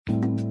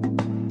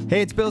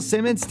Hey, it's Bill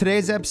Simmons.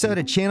 Today's episode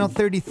of Channel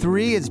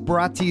 33 is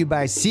brought to you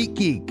by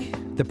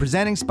SeatGeek, the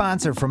presenting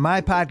sponsor for my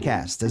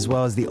podcast, as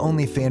well as the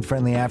only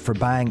fan-friendly app for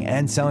buying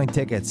and selling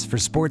tickets for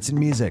sports and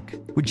music.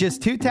 With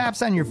just 2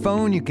 taps on your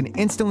phone, you can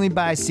instantly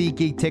buy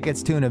SeatGeek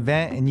tickets to an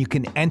event, and you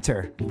can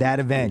enter that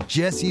event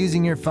just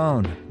using your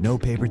phone. No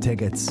paper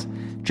tickets.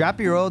 Drop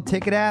your old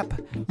ticket app.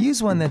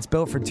 Use one that's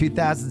built for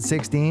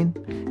 2016.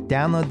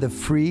 Download the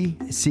free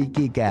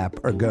SeatGeek app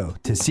or go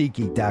to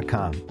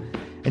SeatGeek.com.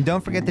 And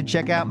don't forget to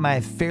check out my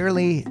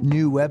fairly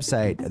new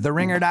website,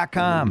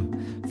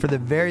 TheRinger.com, for the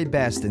very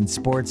best in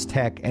sports,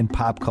 tech, and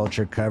pop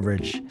culture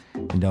coverage.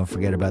 And don't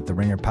forget about the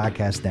Ringer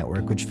Podcast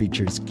Network, which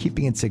features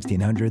Keeping It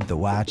 1600, The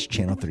Watch,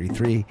 Channel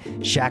 33,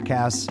 Shack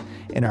House,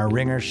 and our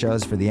Ringer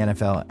shows for the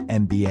NFL,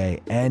 NBA,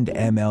 and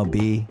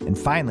MLB. And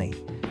finally,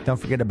 don't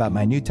forget about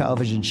my new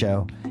television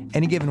show,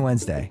 Any Given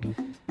Wednesday,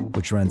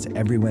 which runs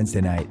every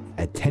Wednesday night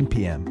at 10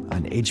 p.m.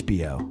 on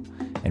HBO.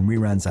 And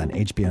reruns on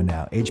HBO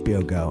Now,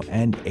 HBO Go,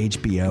 and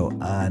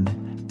HBO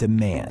On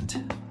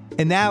Demand.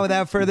 And now,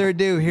 without further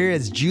ado, here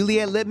is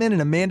Juliet Litman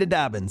and Amanda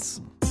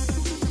Dobbins.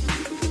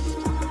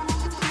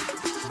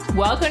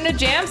 Welcome to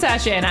Jam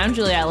Session. I'm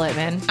Juliet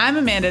Litman. I'm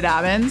Amanda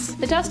Dobbins.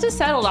 The dust has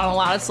settled on a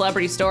lot of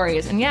celebrity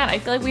stories, and yet I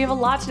feel like we have a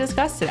lot to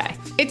discuss today.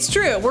 It's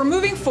true. We're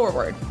moving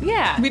forward.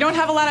 Yeah. We don't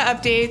have a lot of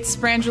updates.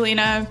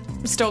 Brangelina,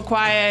 still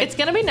quiet. It's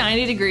going to be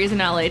 90 degrees in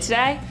LA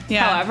today.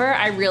 Yeah. However,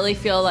 I really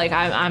feel like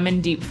I'm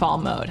in deep fall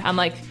mode. I'm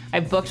like, I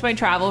booked my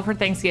travel for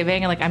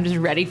Thanksgiving, and like I'm just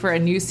ready for a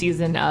new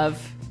season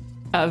of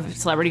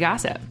celebrity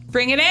gossip.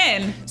 Bring it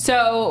in.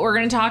 So we're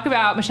going to talk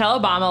about Michelle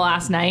Obama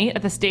last night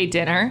at the state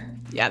dinner.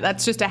 Yeah,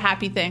 that's just a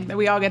happy thing that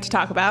we all get to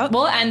talk about.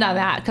 We'll end on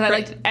that because I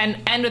like to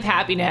end with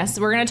happiness.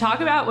 We're going to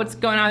talk about what's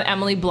going on with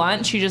Emily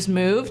Blunt. She just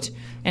moved,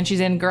 and she's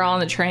in Girl on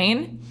the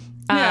Train.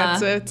 Yeah,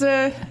 it's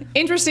a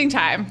interesting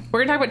time. We're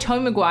going to talk about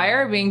Tony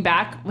Maguire being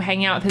back,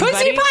 hanging out with his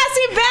Pussy buddy.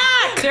 Posse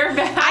back! They're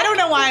back. I don't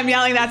know why I'm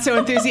yelling that so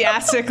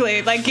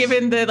enthusiastically, like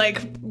given the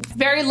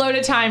very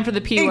loaded time for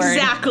the P word.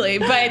 Exactly,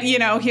 but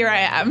here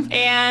I am.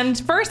 And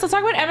first, let's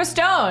talk about Emma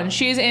Stone.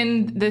 She's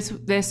in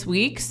this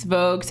week's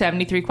Vogue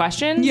 73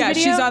 Questions Yeah,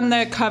 video. she's on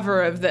the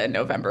cover of the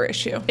November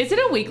issue. Is it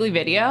a weekly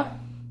video?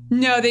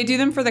 No, they do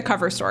them for the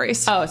cover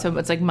stories. Oh, so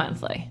it's like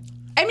monthly.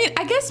 I mean,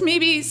 I guess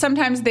maybe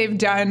sometimes they've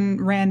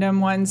done random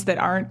ones that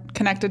aren't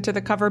connected to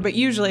the cover, but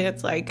usually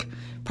it's like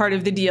part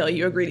of the deal.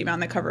 You agree to be on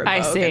the cover of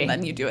Vogue, and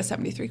then you do a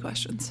 73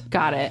 questions.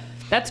 Got it.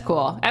 That's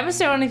cool. Emma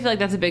Stone, I feel like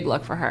that's a big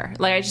look for her.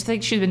 Like, I just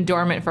think she's been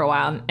dormant for a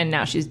while, and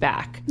now she's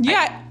back.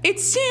 Yeah, it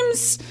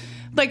seems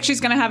like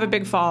she's going to have a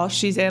big fall.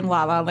 She's in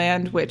La La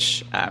Land,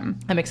 which I'm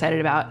excited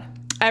about.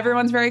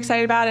 Everyone's very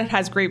excited about it.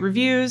 Has great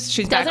reviews.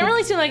 She's doesn't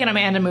really seem like an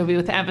Amanda movie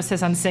with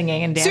emphasis on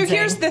singing and dancing. So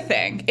here's the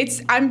thing.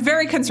 I'm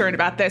very concerned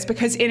about this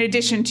because in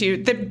addition to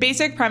the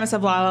basic premise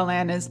of La La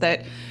Land is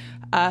that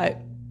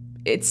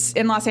it's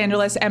in Los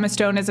Angeles. Emma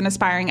Stone is an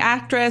aspiring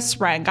actress.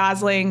 Ryan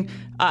Gosling,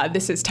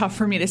 this is tough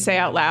for me to say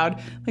out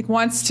loud, like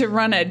wants to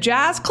run a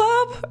jazz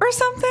club or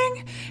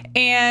something.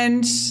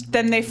 And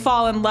then they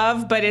fall in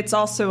love, but it's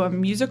also a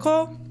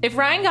musical. If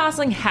Ryan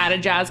Gosling had a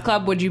jazz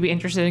club, would you be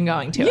interested in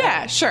going to it?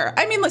 Yeah, sure.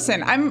 I mean,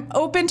 listen, I'm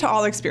open to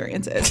all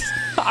experiences.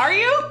 Are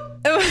you?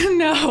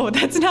 No,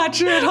 that's not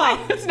true at all.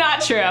 It's not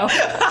true.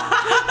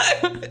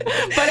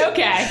 But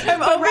okay.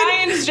 But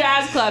Ryan's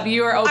Jazz Club,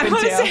 you are open to. I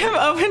want to say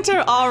I'm open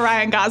to all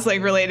Ryan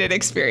Gosling related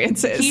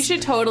experiences. He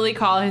should totally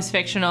call his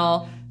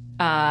fictional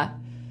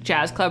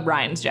jazz club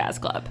Ryan's Jazz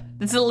Club.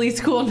 It's the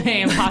least cool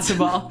name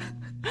possible.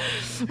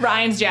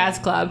 Ryan's Jazz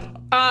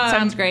Club.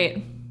 Sounds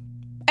great.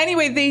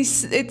 Anyway, they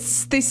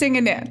sing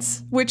and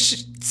dance,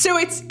 so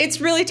it's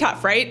really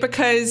tough, right?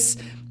 Because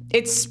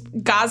it's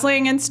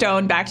Gosling and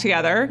Stone back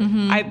together.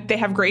 Mm-hmm. They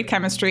have great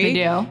chemistry.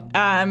 They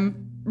do.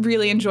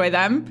 Really enjoy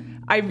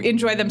them. I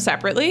enjoy them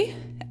separately.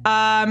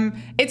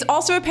 It's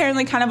also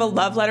apparently kind of a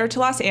love letter to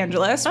Los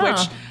Angeles, which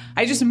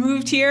I just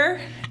moved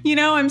here.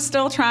 I'm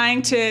still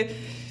trying to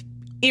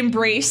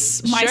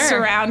embrace my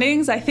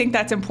surroundings. I think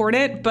that's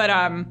important. But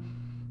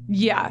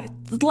yeah,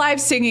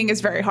 live singing is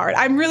very hard.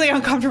 I'm really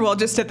uncomfortable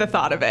just at the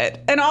thought of it.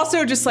 And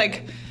also just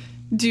like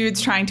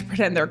dudes trying to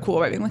pretend they're cool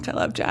by being like, I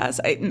love jazz.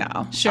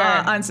 No. Sure.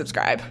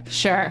 Unsubscribe.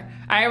 Sure.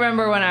 I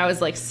remember when I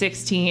was like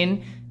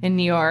 16 in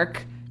New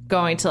York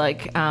going to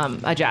like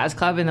a jazz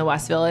club in the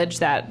West Village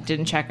that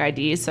didn't check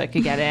IDs so I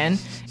could get in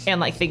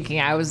and like thinking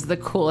I was the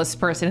coolest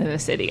person in the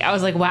city. I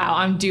was like, wow,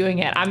 I'm doing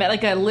it. I'm at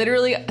like a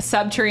literally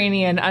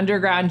subterranean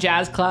underground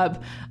jazz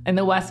club in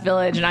the West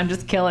Village and I'm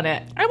just killing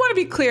it. I want to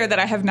be clear that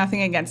I have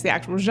nothing against the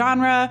actual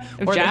genre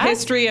or the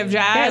history of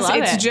jazz. Yeah,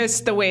 it's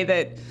just the way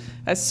that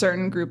a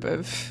certain group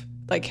of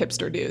like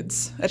hipster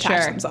dudes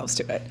attach themselves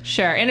to it.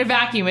 Sure. In a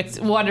vacuum, it's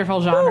a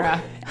wonderful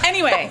genre.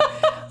 Anyway,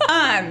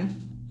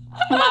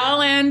 La La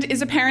Land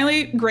is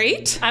apparently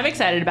great. I'm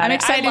excited about it. I'm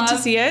excited to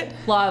see it.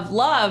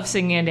 Love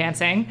singing and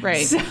dancing.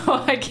 Right. So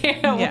I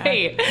can't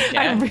wait.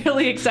 Yeah. I'm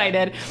really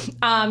excited.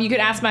 You could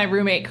ask my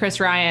roommate, Chris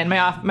Ryan,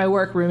 my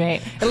work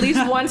roommate. At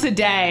least once a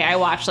day, I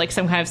watch like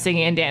some kind of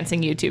singing and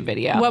dancing YouTube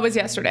video. What was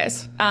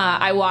yesterday's?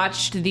 I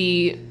watched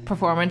the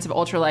performance of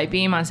Ultralight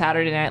Beam on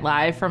Saturday Night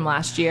Live from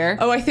last year.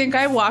 Oh, I think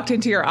I walked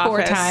into your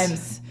office 4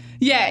 times.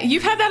 Yeah,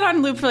 you've had that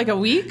on loop for like a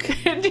week.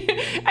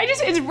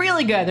 It's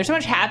really good. There's so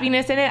much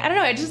happiness in it. I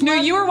don't know.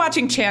 You were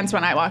watching Chance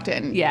when I walked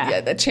in.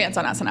 Yeah, the Chance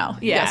on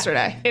SNL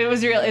yesterday.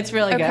 It's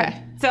really okay.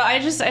 good. So I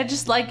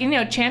just like,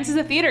 Chance is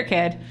a theater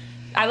kid.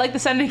 I like the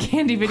Sunday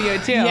Candy video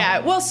too. Yeah.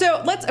 Well,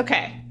 so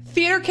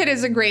Theater Kid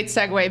is a great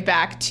segue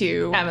back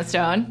to Emma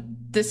Stone.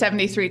 The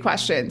 73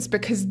 questions,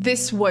 because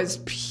this was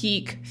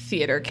peak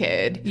Theater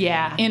Kid.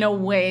 Yeah. In a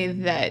way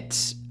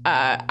that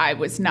I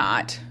was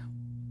not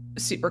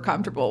super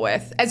comfortable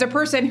with. As a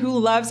person who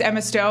loves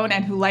Emma Stone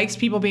and who likes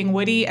people being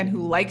witty and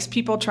who likes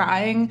people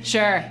trying.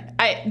 Sure.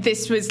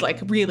 This was like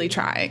really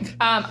trying.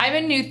 I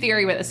have a new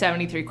theory with the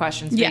 73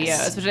 questions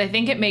videos, which I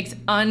think it makes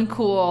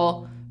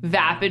uncool,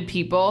 vapid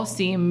people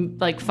seem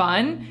like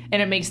fun,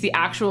 and it makes the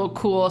actual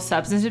cool,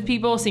 substantive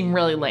people seem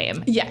really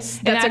lame. Yes,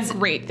 that's a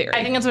great theory.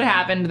 I think that's what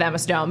happened with Emma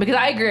Stone, because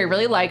I agree, I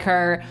really like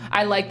her.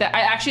 I like that.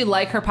 I actually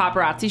like her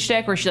paparazzi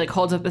shtick where she like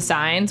holds up the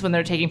signs when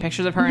they're taking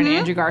pictures of her and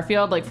Andrew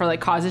Garfield, like for like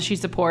causes she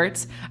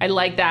supports. I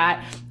like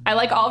that. I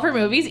like all of her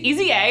movies.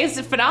 Easy A is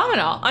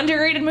phenomenal,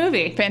 underrated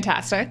movie,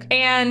 fantastic,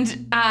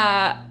 and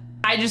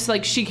I just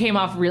like she came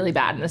off really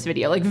bad in this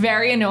video, like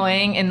very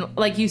annoying, and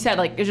like you said,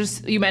 like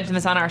you mentioned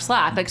this on our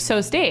Slack, like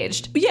so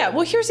staged. Yeah,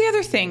 well, here's the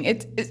other thing: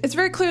 it's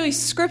very clearly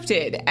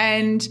scripted,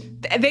 and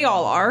they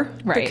all are,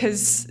 right?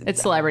 Because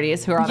it's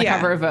celebrities who are on the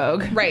cover of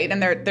Vogue, right?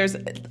 And there's.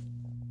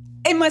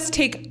 It must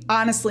take,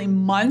 honestly,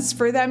 months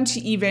for them to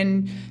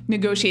even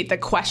negotiate the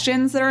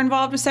questions that are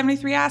involved with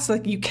 73 Asks.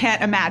 Like, you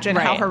can't imagine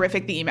how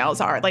horrific the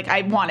emails are. Like,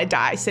 I want to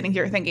die sitting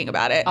here thinking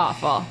about it.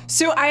 Awful.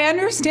 So I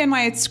understand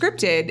why it's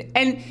scripted.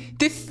 And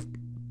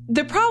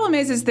the problem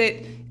is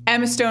that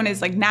Emma Stone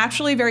is, like,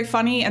 naturally very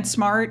funny and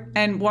smart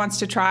and wants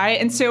to try.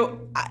 And so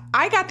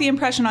I got the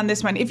impression on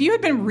this one, if you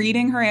had been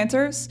reading her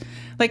answers,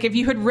 like if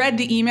you had read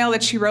the email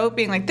that she wrote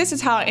being like, this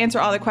is how I answer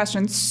all the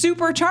questions,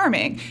 super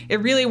charming.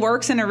 It really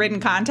works in a written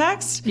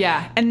context.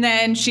 Yeah. And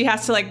then she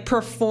has to like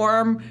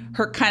perform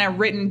her kind of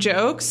written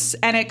jokes,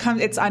 and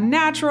it's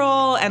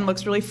unnatural and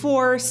looks really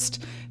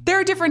forced. There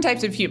are different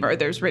types of humor.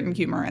 There's written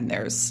humor and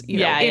there's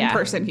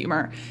in-person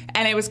humor.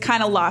 And it was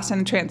kind of lost in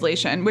the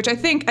translation, which I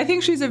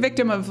think she's a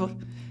victim of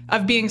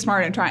being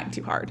smart and trying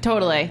too hard.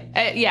 Totally.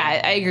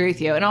 I agree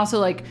with you. And also,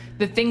 like,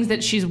 the things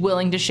that she's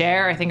willing to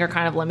share, I think, are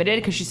kind of limited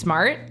because she's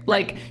smart.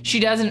 Like, she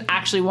doesn't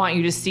actually want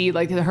you to see,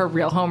 like, her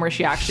real home where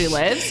she actually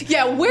lives.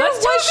 Yeah,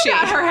 Let's talk she?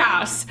 About her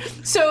house.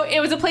 So it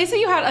was a place that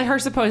you had, her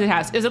supposed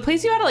house. It was a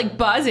place you had to, like,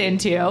 buzz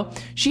into.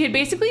 She had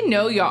basically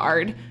no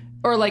yard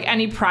or like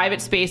any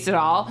private space at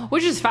all,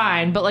 which is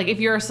fine. But like if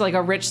you're like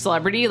a rich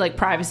celebrity, like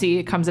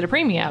privacy comes at a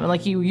premium, and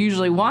like you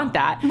usually want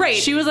that. Right.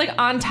 She was like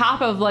on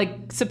top of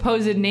like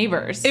supposed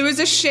neighbors. It was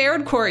a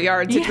shared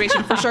courtyard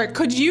situation for sure.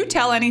 Could you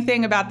tell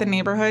anything about the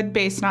neighborhood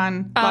based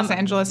on Los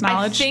Angeles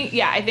knowledge?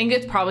 I think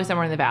it's probably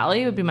somewhere in the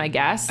Valley would be my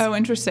guess. Oh,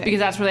 interesting. Because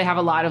that's where they have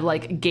a lot of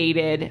like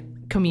gated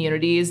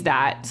communities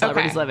that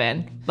celebrities live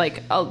in.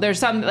 Like there's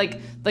some like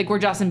where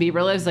Justin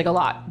Bieber lives, like a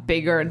lot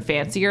bigger and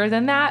fancier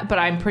than that, but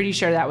I'm pretty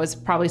sure that was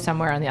probably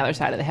somewhere on the other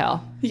side of the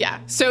hill. Yeah.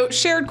 So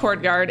shared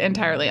courtyard,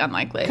 entirely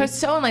unlikely. Because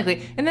so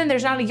unlikely. And then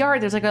there's not a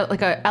yard. There's like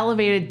a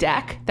elevated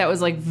deck that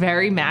was like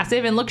very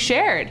massive and looked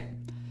shared.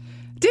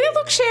 Did it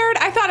look shared?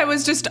 I thought it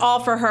was just all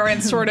for her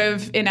and sort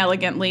of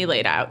inelegantly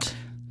laid out.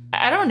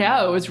 I don't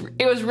know.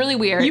 It was really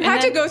weird. You had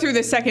to go through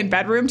the second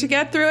bedroom to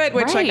get through it,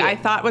 which like I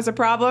thought was a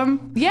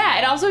problem. Yeah,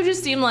 it also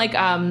just seemed like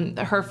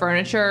her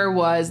furniture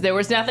there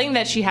was nothing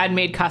that she had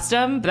made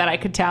custom that I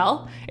could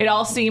tell. It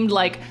all seemed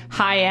like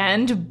high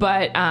end,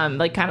 but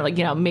like kind of like,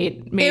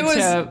 made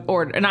to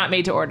order, not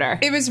made to order.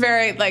 It was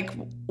very like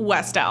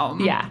West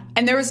Elm. Yeah.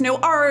 And there was no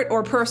art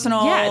or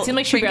personal it seemed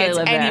like she barely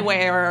lived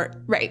anywhere.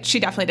 There. Right. She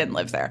definitely didn't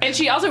live there. And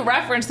she also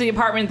referenced the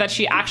apartment that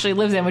she actually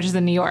lives in, which is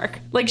in New York,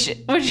 which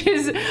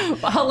is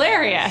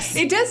hilarious.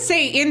 It does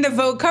say in the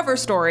Vogue cover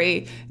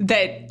story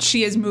that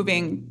she is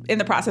in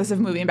the process of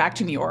moving back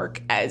to New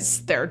York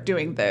as they're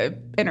doing the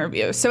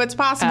interview. So it's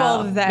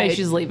possible that maybe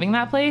she's leaving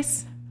that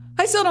place.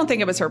 I still don't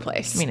think it was her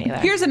place. Me neither.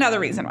 Here's another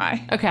reason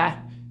why. Okay.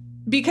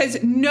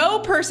 Because no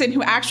person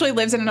who actually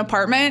lives in an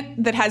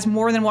apartment that has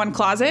more than one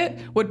closet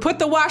would put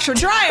the washer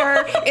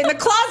dryer in the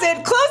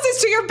closet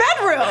closest to your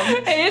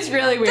bedroom. It is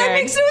really weird. That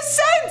makes no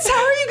sense.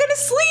 How are you going to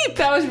sleep?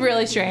 That was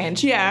really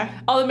strange. Yeah.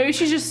 Although maybe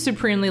she's just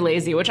supremely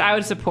lazy, which I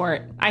would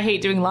support. I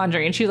hate doing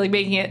laundry, and she's like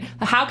making it.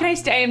 How can I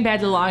stay in bed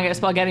the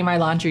longest while getting my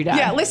laundry done?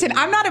 Yeah, listen,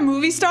 I'm not a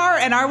movie star,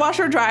 and our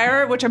washer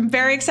dryer, which I'm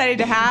very excited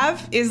to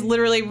have, is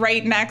literally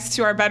right next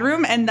to our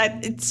bedroom, and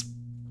that it's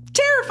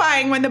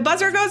terrifying when the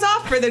buzzer goes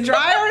off for the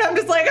dryer, and I'm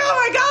just like, oh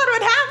my God,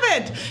 what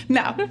happened?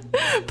 No.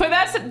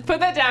 Put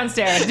that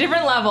downstairs.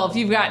 Different level if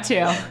you've got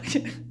to.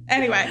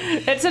 Anyway,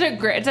 it's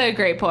a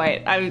great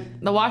point.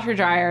 The washer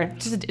dryer,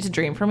 it's a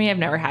dream for me. I've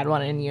never had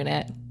one in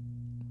unit.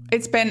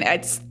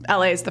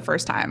 LA is the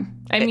first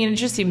time. I mean, it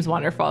just seems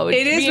wonderful.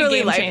 It is really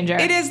a game changer.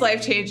 It is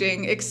life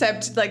changing,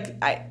 except like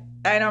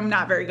I'm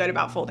not very good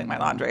about folding my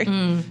laundry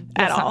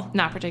at all.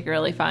 Not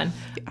particularly fun.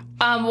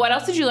 Yeah. What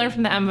else did you learn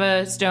from the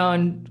Emma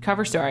Stone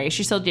cover story? Is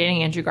she still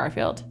dating Andrew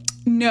Garfield?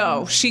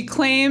 No, she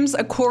claims,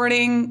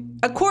 according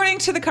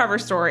to the cover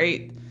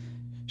story,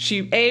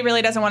 she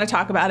really doesn't want to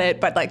talk about it,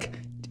 but like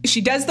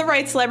she does the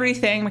right celebrity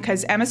thing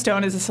because Emma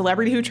Stone is a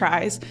celebrity who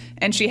tries,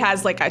 and she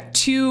has like a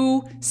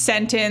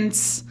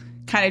 2-sentence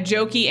kind of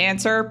jokey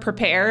answer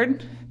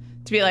prepared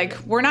to be like,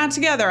 we're not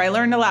together. I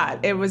learned a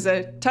lot. It was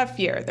a tough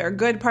year. There are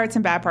good parts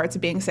and bad parts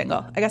of being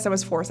single. I guess that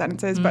was 4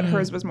 sentences, but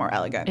hers was more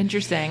elegant.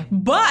 Interesting.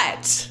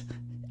 But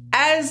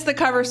as the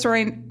cover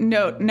story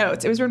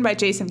notes, it was written by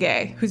Jason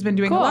Gay, who's been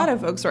doing a lot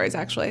of Vogue stories,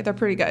 actually. They're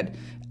pretty good.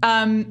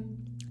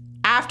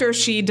 After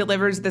she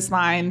delivers this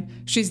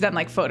line, she's then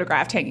like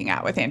photographed hanging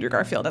out with Andrew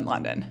Garfield in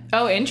London.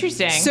 Oh,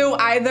 interesting. So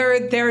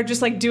either they're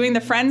just like doing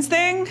the Friends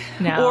thing,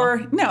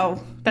 or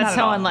no. That's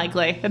so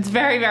unlikely. That's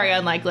very, very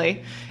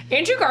unlikely.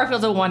 Andrew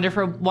Garfield's a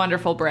wonderful,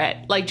 wonderful Brit.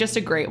 Like, just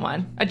a great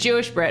one. A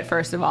Jewish Brit,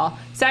 first of all.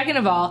 Second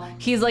of all,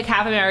 he's like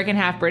half American,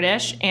 half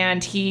British,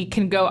 and he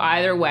can go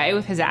either way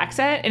with his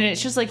accent. And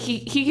it's just like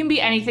he can be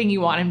anything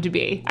you want him to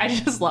be. I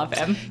just love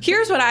him.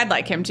 Here's what I'd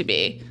like him to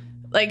be.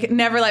 Like,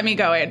 never let me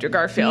go, Andrew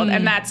Garfield.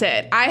 And that's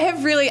it. I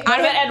have really... What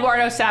about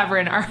Eduardo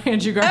Saverin, our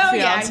Andrew Garfield? Oh,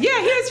 yeah.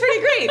 Yeah, he was pretty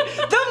great.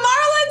 The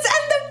Marlins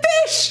and the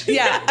fish.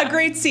 Yeah, a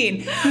great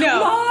scene. No.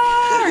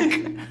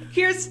 Mark!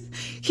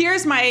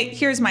 Here's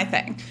my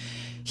thing.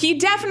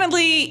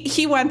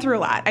 He went through a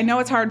lot. I know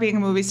it's hard being a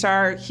movie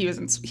star. He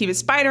was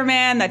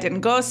Spider-Man. That didn't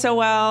go so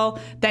well.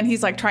 Then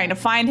he's like trying to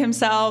find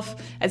himself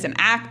as an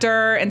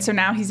actor. And so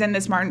now he's in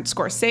this Martin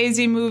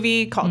Scorsese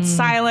movie called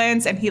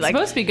Silence. And he like... It's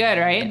supposed to be good,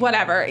 right?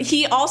 Whatever.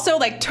 He also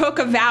like took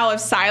a vow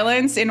of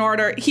silence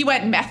he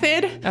went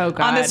method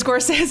on the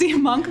Scorsese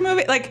Monk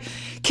movie. Like,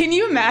 can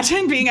you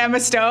imagine being Emma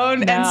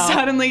Stone and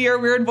suddenly your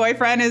weird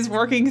boyfriend is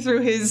working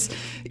through his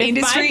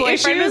industry my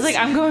boyfriend issues? was like,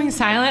 I'm going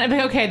silent. I'd be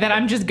like, okay, then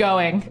I'm just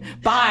going.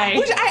 Bye.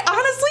 Which I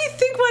honestly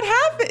think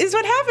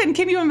what happened.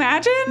 Can you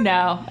imagine?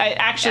 No, I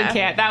actually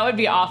can't. That would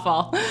be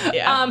awful.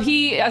 Yeah.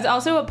 He is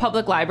also a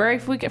public library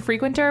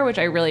frequenter, which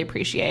I really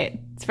appreciate.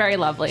 It's very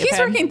lovely. He's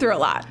working through a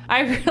lot.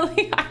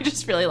 I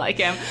just really like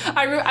him.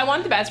 I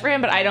want the best for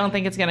him, but I don't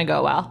think it's going to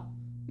go well.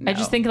 No. I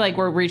just think like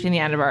we're reaching the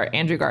end of our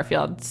Andrew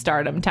Garfield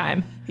stardom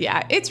time.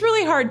 Yeah, it's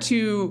really hard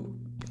to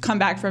come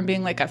back from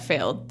being like a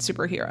failed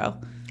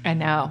superhero. I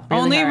know.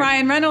 Really Only hard.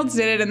 Ryan Reynolds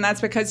did it, and that's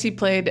because he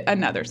played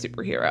another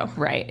superhero.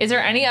 Right. Is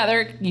there any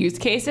other use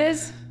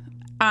cases?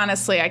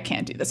 Honestly, I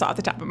can't do this off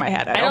the top of my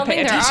head. I don't pay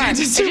think attention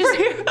to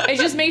superheroes. It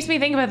just makes me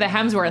think about the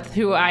Hemsworth,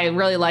 who I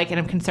really like and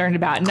I'm concerned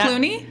about.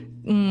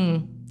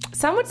 Clooney?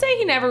 Some would say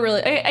he never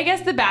really... I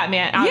guess the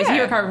Batman. Obviously,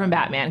 he recovered from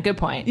Batman. Good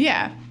point.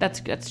 Yeah. That's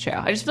true.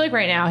 I just feel like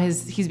right now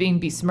he's being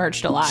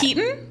besmirched a lot.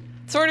 Keaton?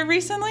 Sort of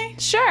recently?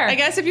 Sure. I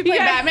guess if you play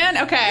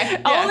Batman, okay.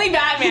 Yeah. Only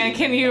Batman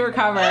can you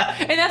recover.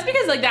 And that's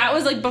because like that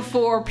was like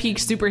before peak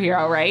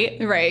superhero, right?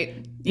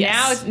 Right.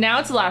 Yes. Now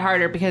it's a lot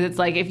harder because it's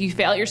like if you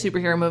fail your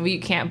superhero movie,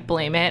 you can't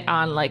blame it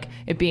on like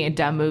it being a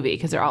dumb movie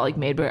because they're all like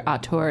made by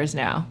auteurs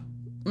now.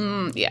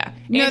 Yeah.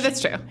 No,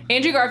 that's true.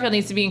 Andrew Garfield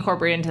needs to be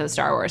incorporated into the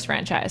Star Wars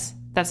franchise.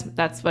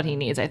 That's what he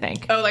needs, I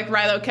think. Oh, like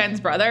Rilo Ken's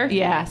brother?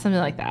 Yeah, something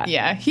like that.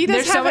 Yeah, he does.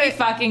 There's so many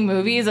fucking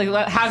movies. Like,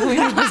 how can we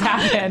make this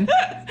happen?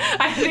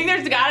 I think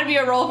there's got to be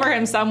a role for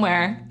him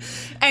somewhere.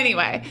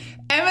 Anyway,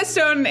 Emma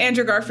Stone and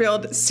Andrew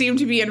Garfield seem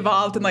to be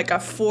involved in like a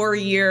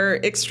 4-year,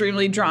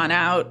 extremely drawn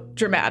out,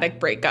 dramatic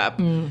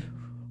breakup,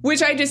 which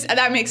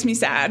that makes me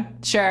sad.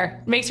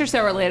 Sure, makes her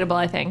so relatable.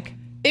 I think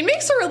it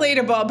makes her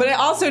relatable, but it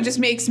also just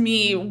makes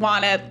me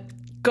want to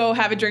go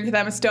have a drink with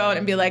Emma Stone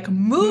and be like,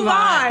 move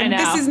on.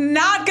 This is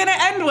not going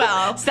to end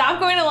well. Stop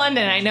going to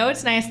London. I know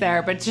it's nice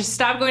there, but just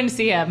stop going to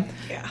see him.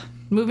 Yeah.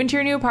 Move into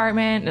your new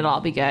apartment. It'll all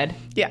be good.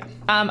 Yeah.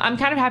 I'm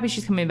kind of happy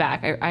she's coming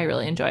back. I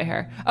really enjoy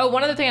her. Oh,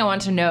 one other thing I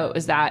wanted to note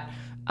is that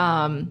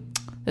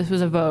this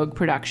was a Vogue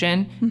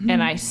production,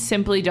 and I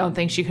simply don't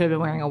think she could have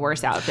been wearing a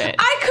worse outfit.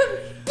 I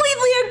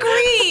completely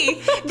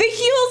agree. The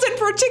heels in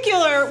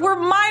particular were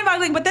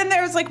mind-boggling, but then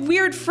there was like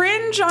weird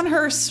fringe on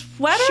her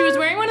sweater. She was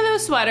wearing one of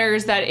those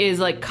sweaters that is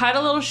like cut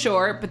a little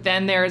short, but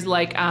then there's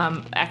like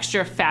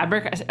extra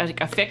fabric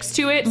like affixed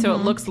to it, so it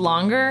looks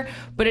longer,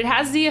 but it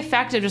has the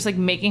effect of just like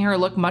making her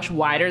look much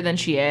wider than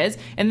she is.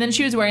 And then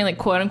she was wearing like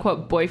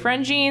quote-unquote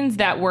boyfriend jeans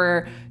that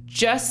were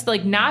just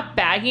like not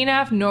baggy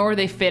enough, nor were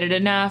they fitted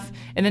enough.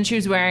 And then she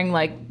was wearing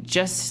like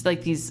just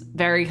like these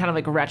very kind of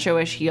like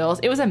retro-ish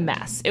heels. It was a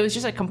mess. It was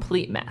just a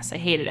complete mess. I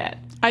hated it.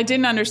 I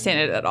didn't understand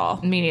it at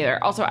all. Me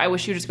neither. Also, I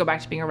wish she would just go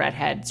back to being a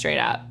redhead straight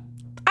up.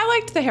 I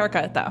liked the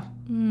haircut though.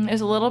 It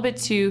was a little bit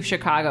too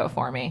Chicago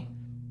for me.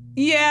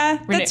 Yeah,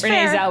 that's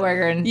Renee fair.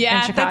 Zellweger in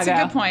Chicago. That's a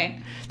good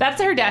point.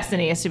 That's her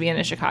destiny, is to be in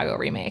a Chicago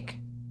remake.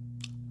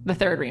 The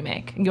third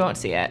remake. You won't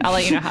see it. I'll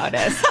let you know how it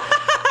is.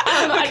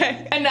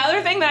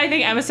 Another thing that I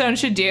think Emma Stone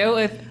should do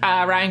with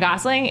Ryan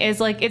Gosling is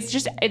like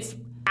it's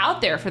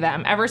out there for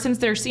them ever since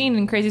their scene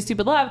in Crazy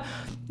Stupid Love.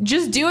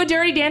 Just do a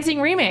Dirty Dancing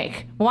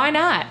remake. Why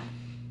not?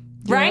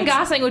 Ryan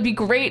Gosling would be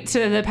great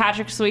to the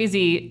Patrick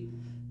Swayze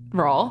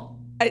role.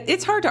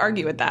 It's hard to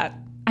argue with that.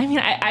 I mean,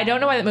 I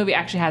don't know why that movie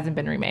actually hasn't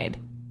been remade.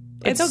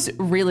 It's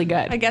really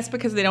good. I guess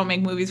because they don't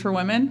make movies for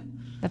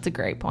women. That's a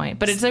great point.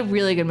 But it's a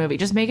really good movie.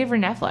 Just make it for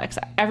Netflix.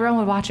 Everyone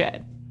would watch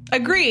it.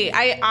 Agree.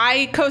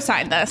 I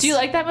co-sign this. Do you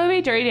like that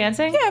movie, Dirty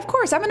Dancing? Yeah, of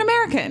course. I'm an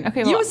American.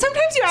 Okay, well,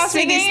 sometimes you ask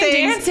me these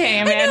things.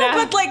 Dancing, Amanda. I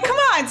know, but like, come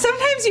on.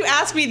 Sometimes you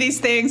ask me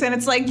these things, and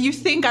it's like you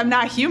think I'm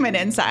not human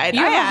inside.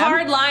 You have a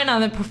hard line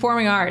on the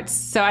performing arts,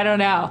 so I don't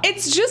know.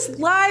 It's just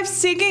live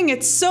singing.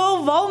 It's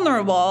so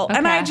vulnerable,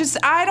 and I have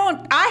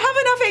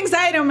enough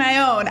anxiety on my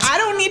own. I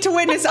don't need to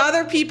witness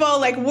other people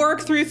like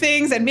work through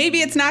things, and maybe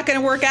it's not going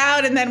to work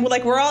out, and then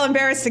like we're all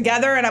embarrassed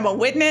together, and I'm a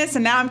witness,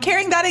 and now I'm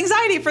carrying that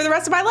anxiety for the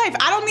rest of my life.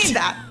 I don't need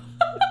that.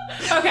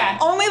 Okay.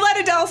 Only let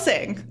Adele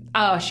sing.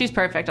 Oh, she's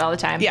perfect all the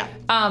time. Yeah.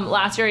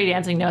 Last Dirty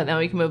Dancing note, then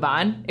we can move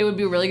on. It would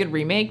be a really good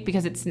remake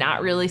because it's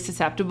not really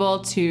susceptible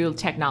to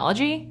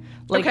technology.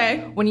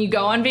 Like when you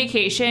go on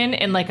vacation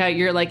and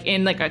you're like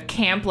in like a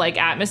camp like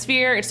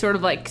atmosphere, it's sort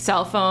of like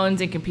cell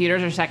phones and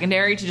computers are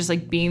secondary to just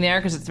like being there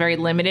because it's very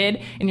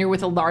limited and you're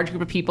with a large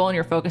group of people and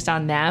you're focused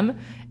on them.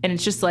 And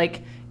it's just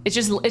like it's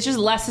just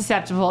less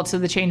susceptible to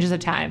the changes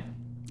of time.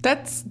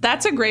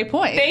 That's a great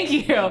point. Thank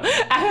you.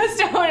 Emma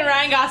Stone and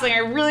Ryan Gosling, I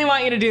really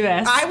want you to do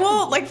this. I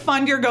will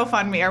fund your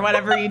GoFundMe or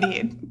whatever you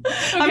need.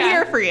 Okay. I'm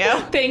here for you.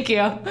 Thank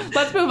you.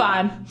 Let's move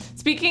on.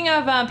 Speaking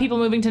of people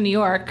moving to New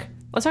York,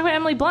 let's talk about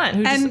Emily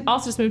Blunt, who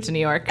also just moved to New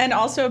York. And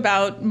also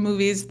about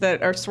movies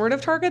that are sort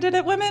of targeted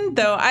at women,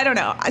 though I don't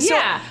know. Let's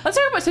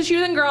talk about, so she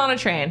was in Girl on a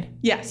Train.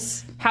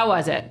 Yes. How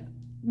was it?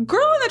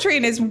 Girl on the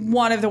Train is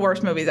one of the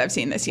worst movies I've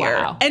seen this year.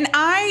 Wow. And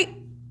I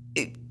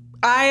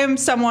am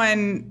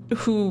someone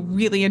who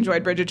really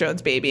enjoyed Bridget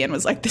Jones' Baby and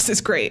was like, this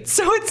is great.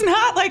 So it's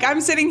not like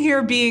I'm sitting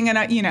here being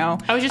I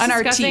was just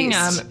discussing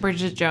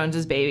Bridget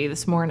Jones' Baby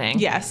this morning.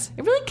 Yes.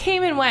 It really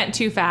came and went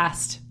too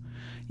fast.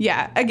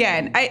 Yeah.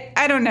 Again,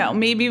 I don't know.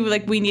 Maybe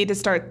like we need to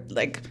start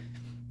like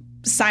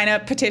sign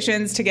up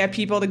petitions to get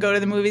people to go to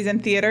the movies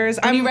and theaters.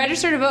 When you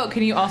register to vote,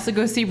 can you also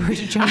go see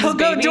Bridget Jones' Baby? I'll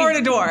go door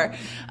to door.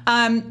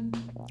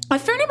 A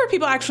fair number of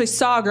people actually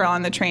saw Girl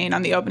on the Train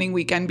on the opening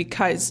weekend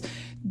because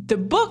the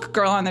book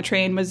Girl on the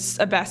Train was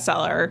a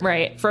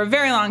bestseller for a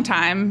very long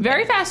time.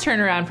 Very fast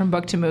turnaround from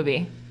book to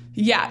movie.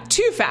 Yeah,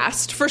 too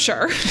fast, for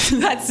sure.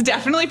 That's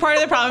definitely part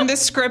of the problem.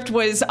 This script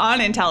was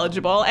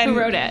unintelligible. And who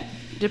wrote it?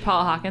 Did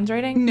Paula Hawkins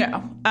write it?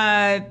 No.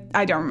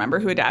 I don't remember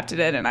who adapted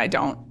it, and I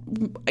don't,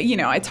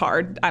 it's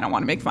hard. I don't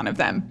want to make fun of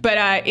them.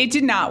 But it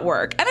did not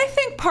work. And I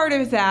think part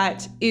of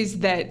that is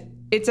that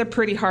it's a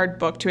pretty hard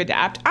book to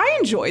adapt. I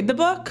enjoyed the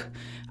book.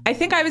 I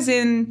think I was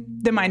in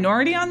the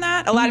minority on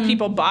that. A lot of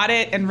people bought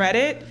it and read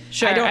it.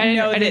 Sure, I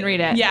didn't read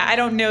it. Yeah, I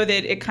don't know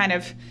that it kind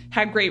of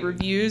had great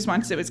reviews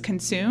once it was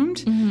consumed.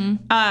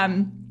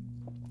 Mm-hmm.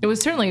 It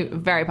was certainly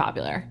very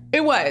popular.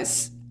 It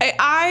was.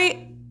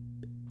 I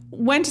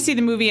went to see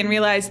the movie and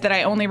realized that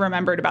I only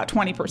remembered about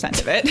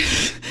 20% of it.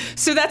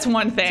 So that's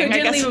one thing. So it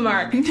didn't leave a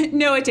mark.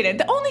 No, it didn't.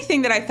 The only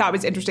thing that I thought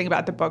was interesting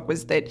about the book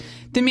was that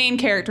the main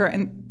character,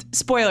 and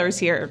spoilers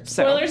here.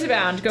 So spoilers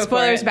abound. Go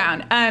spoilers for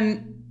it.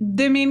 Abound.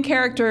 The main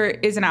character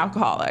is an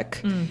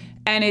alcoholic.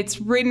 And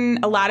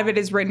a lot of it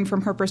is written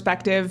from her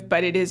perspective,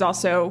 but it is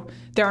also,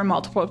 there are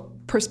multiple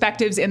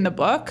perspectives in the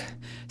book.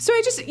 So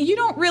you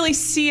don't really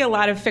see a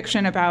lot of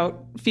fiction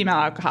about female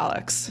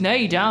alcoholics. No,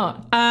 you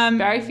don't.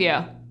 Very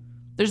few.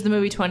 There's the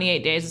movie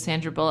 28 Days with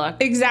Sandra Bullock.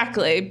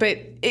 Exactly. But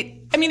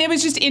it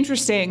was just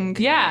interesting.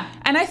 Yeah.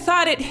 And I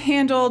thought it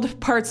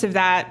handled parts of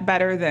that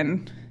better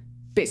than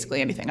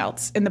basically anything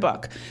else in the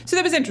book. So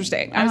that was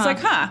interesting. I was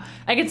like,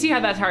 I can see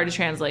how that's hard to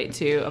translate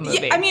to a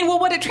movie. Yeah,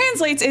 what it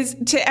translates is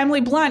to Emily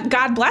Blunt,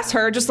 God bless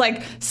her, just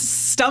like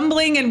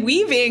stumbling and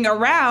weaving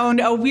around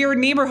a weird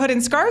neighborhood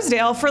in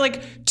Scarsdale for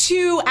like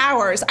 2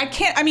 hours.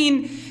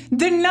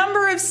 The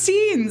number of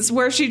scenes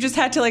where she just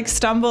had to like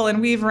stumble and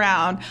weave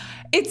around.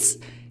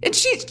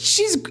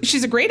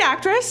 She's a great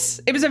actress.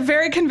 It was a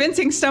very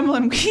convincing stumble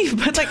and weave,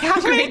 but like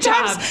how many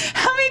times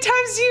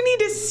do you need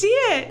to see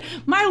it?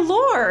 My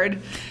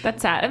Lord.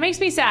 That's sad. It makes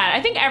me sad.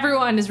 I think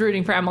everyone is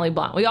rooting for Emily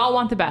Blunt. We all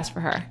want the best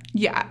for her.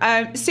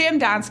 Yeah. Sam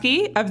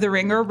Donsky of The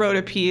Ringer wrote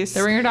a piece.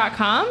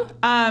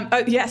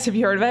 TheRinger.com? Yes. Have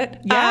you heard of it?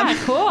 Yeah,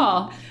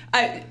 cool.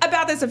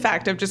 About this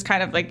effect of just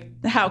kind of like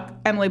how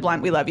Emily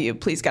Blunt, we love you.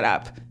 Please get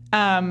up.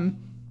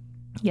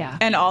 Yeah.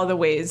 And all the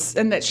ways,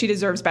 and that she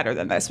deserves better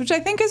than this, which I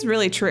think is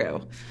really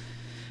true.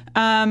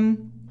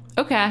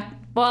 Okay.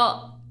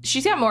 Well,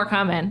 she's got more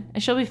coming,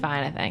 and she'll be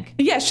fine, I think.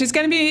 Yeah, she's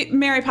going to be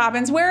Mary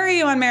Poppins. Where are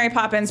you on Mary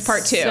Poppins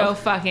Part 2? So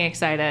fucking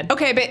excited.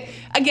 Okay, but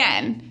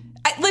again,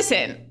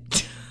 listen,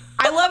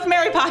 I love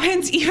Mary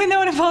Poppins, even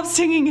though it involves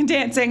singing and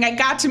dancing. It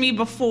got to me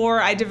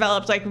before I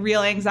developed like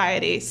real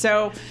anxiety.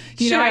 So,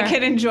 I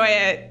can enjoy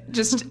it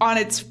just on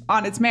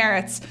its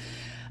merits.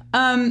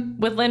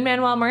 With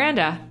Lin-Manuel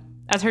Miranda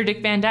as her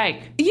Dick Van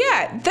Dyke.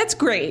 Yeah, that's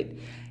great.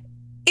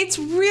 it's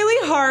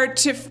really hard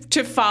to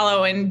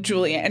follow in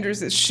Julie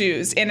Andrews'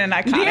 shoes in an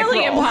iconic Nearly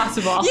role.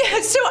 impossible.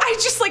 Yeah, so I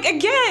just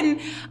again,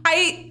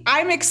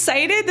 I'm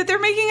excited that they're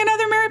making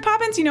another Mary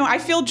Poppins. I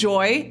feel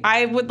joy.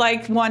 I would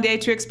like one day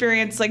to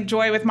experience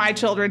joy with my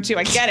children too.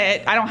 I get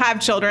it. I don't have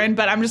children,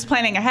 but I'm just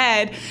planning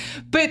ahead.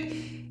 But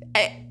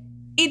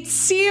it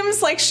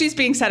seems like she's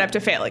being set up to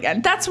fail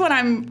again. That's what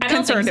I'm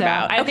concerned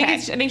about. I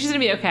think she's gonna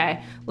be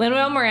okay.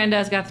 Lin-Manuel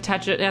Miranda's got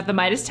the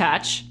Midas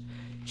touch.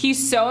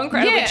 He's so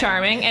incredibly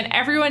charming, and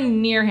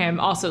everyone near him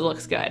also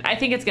looks good. I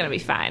think it's going to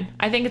be fine.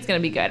 I think it's going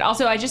to be good.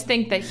 Also, I just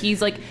think that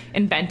he's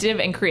inventive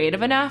and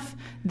creative enough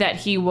that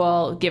he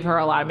will give her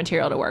a lot of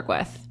material to work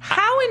with.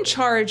 How in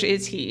charge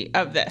is he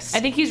of this? I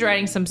think he's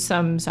writing some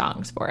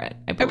songs for it,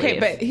 I believe. Okay,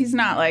 but he's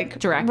not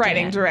doing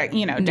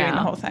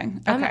the whole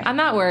thing. Okay. I'm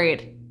not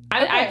worried.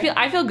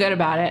 I feel good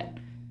about it.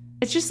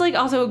 It's just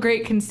also a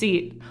great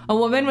conceit. A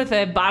woman with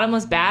a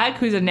bottomless bag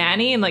who's a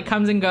nanny and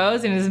comes and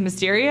goes and is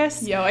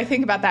mysterious. Yo, I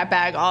think about that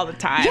bag all the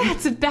time. Yeah,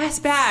 it's the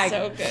best bag.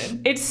 So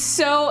good.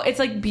 It's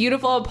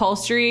beautiful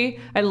upholstery.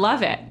 I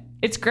love it.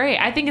 It's great.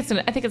 I think it's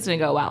gonna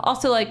go well.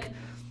 Also,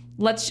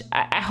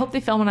 I hope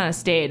they film it on a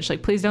stage.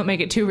 Please don't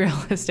make it too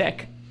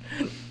realistic.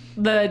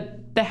 The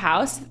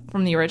house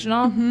from the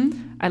original.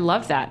 I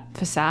love that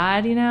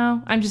facade.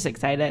 I'm just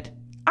excited.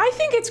 I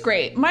think it's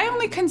great. My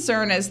only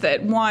concern is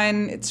that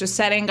one, it's just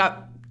setting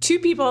up two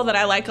people that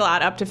I like a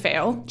lot up to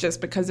fail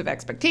just because of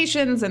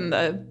expectations and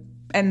the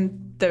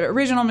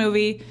original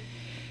movie.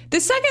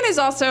 The second is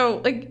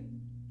also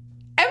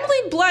Emily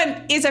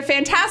Blunt is a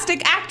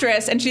fantastic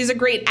actress and she's a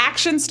great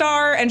action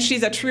star and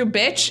she's a true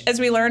bitch, as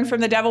we learned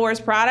from The Devil Wears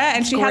Prada,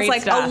 and she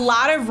has a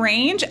lot of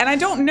range, and I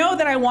don't know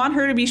that I want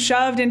her to be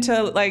shoved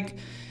into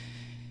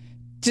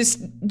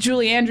just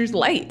Julie Andrews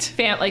light.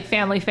 Family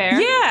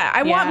fare? Yeah,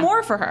 I want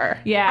more for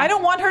her. Yeah. I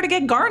don't want her to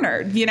get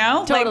garnered,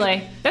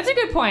 Totally. That's a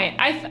good point.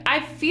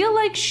 I feel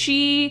like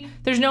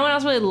there's no one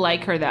else really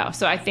like her, though,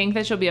 so I think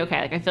that she'll be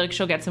okay. I feel like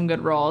she'll get some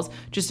good roles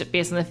just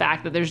based on the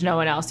fact that there's no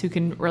one else who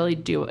can really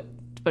do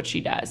what she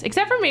does.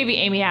 Except for maybe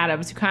Amy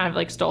Adams, who kind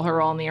of stole her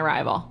role in The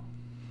Arrival.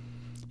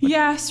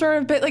 Yeah, sort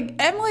of. But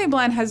Emily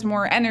Blunt has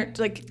more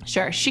energy.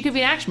 Sure, she could be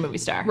an action movie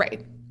star.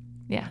 Right.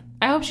 Yeah.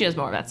 I hope she has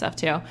more of that stuff,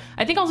 too.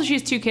 I think also she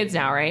has 2 kids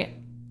now, right?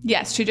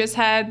 Yes, she just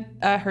had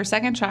her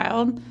second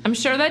child. I'm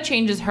sure that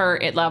changes her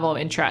level of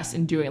interest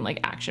in doing,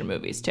 action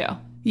movies, too.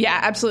 Yeah,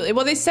 absolutely.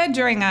 Well, they said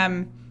during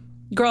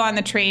Girl on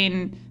the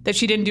Train that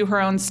she didn't do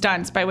her own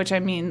stunts, by which I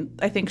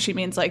think she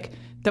means,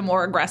 the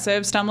more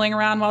aggressive stumbling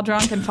around while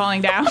drunk and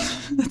falling down.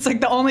 That's,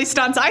 the only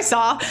stunts I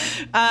saw.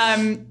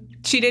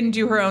 She didn't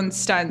do her own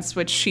stunts,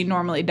 which she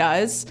normally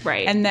does.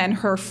 Right. And then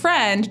her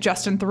friend,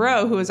 Justin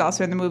Theroux, who was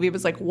also in the movie,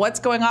 was like, what's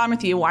going on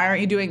with you? Why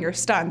aren't you doing your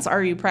stunts?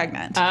 Are you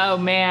pregnant? Oh,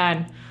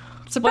 man.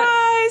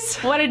 Surprise!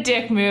 What a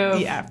dick move.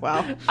 Yeah,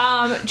 well.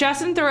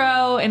 Justin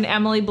Theroux and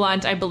Emily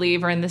Blunt, I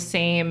believe, are in the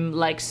same,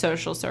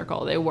 social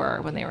circle they were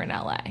when they were in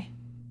L.A.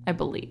 I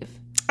believe.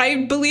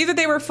 I believe that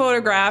they were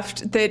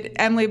photographed, that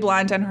Emily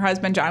Blunt and her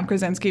husband, John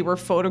Krasinski, were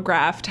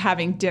photographed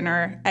having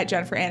dinner at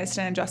Jennifer Aniston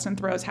and Justin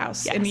Theroux's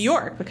house in New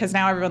York, because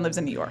now everyone lives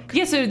in New York.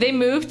 Yeah, so they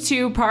moved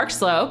to Park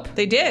Slope.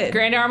 They did.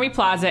 Grand Army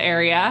Plaza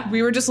area.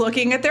 We were just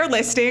looking at their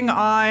listing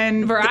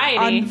on Variety.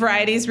 On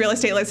Variety's real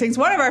estate listings.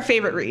 One of our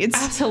favorite reads.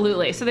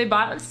 Absolutely. So they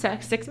bought a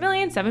 $6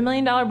 million, $7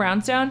 million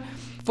brownstone.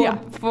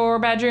 4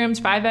 bedrooms,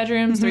 5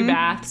 bedrooms, 3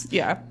 baths.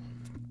 Yeah.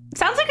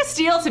 Sounds like a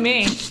steal to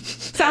me.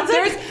 Sounds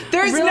like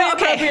there's really no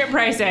appropriate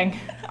pricing.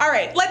 All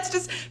right, let's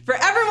just, for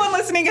everyone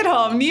listening at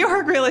home, New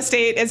York real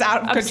estate is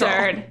out of control.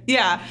 Absurd.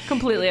 Yeah.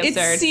 Completely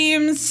absurd. It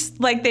seems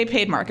like they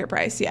paid market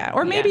price,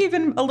 or maybe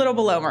even a little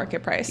below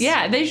market price.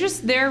 Yeah,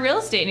 their real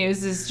estate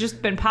news has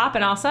just been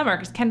popping all summer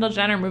because Kendall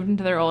Jenner moved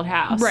into their old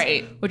house.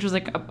 Right. Which was a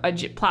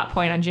plot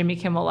point on Jimmy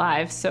Kimmel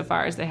Live, so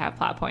far as they have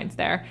plot points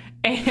there.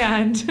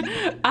 And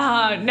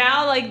now,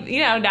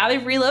 now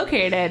they've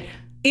relocated.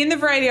 In the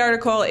Variety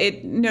article,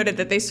 it noted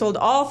that they sold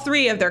all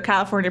 3 of their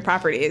California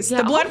properties. Yeah,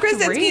 the Blunt all 3.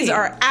 Krasinskis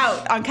are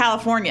out on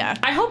California.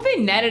 I hope they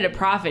netted a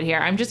profit here.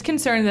 I'm just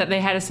concerned that they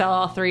had to sell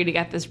all 3 to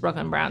get this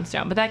Brooklyn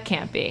brownstone, but that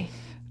can't be.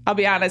 I'll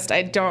be honest,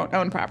 I don't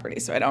own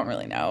property, so I don't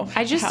really know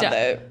I just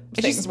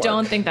work.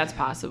 don't think that's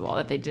possible,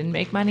 that they didn't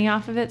make money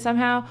off of it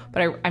somehow,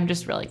 but I'm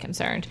just really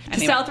concerned. To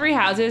sell 3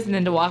 houses and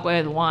then to walk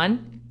away with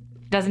 1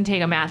 doesn't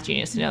take a math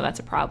genius to know that's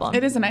a problem.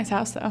 It is a nice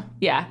house, though.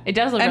 Yeah, it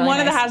does look and really one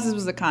nice. of the houses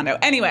was a condo.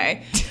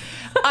 Anyway...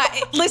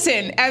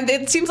 listen,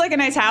 it seems like a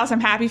nice house. I'm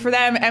happy for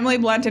them. Emily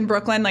Blunt in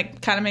Brooklyn,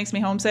 kind of makes me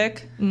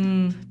homesick.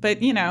 But,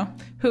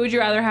 Who would you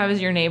rather have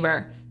as your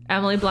neighbor?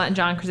 Emily Blunt and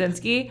John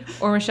Krasinski,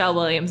 or Michelle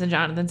Williams and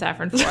Jonathan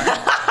Safran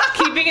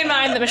Foer? Keeping in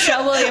mind that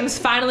Michelle Williams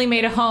finally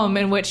made a home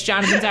in which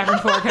Jonathan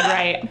Safran Foer could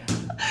write.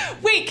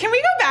 Wait, can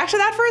we go back to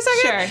that for a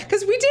second? Sure.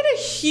 Because we did a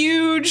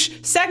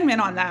huge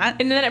segment on that.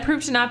 And then it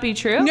proved to not be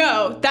true?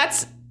 No,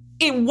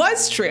 it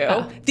was true.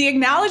 Oh. The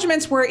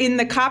acknowledgments were in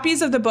the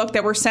copies of the book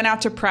that were sent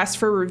out to press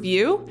for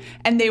review,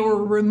 and they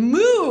were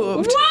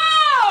removed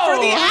for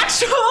the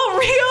actual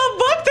real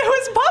book that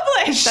was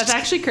published. That's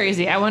actually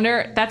crazy. I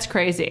wonder, that's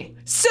crazy.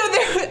 So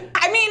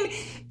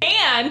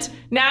And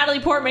Natalie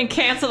Portman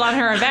canceled on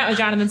her event with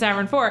Jonathan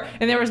Safran Foer,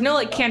 and there was no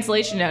like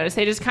cancellation notice.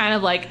 They just kind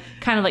of like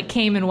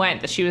came and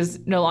went that she was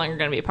no longer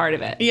going to be a part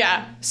of it.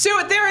 Yeah. So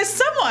there is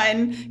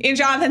someone in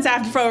Jonathan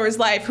Safran Foer's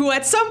life who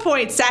at some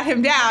point sat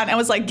him down and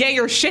was like, get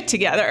your shit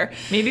together.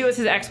 Maybe it was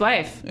his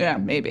ex-wife. Yeah,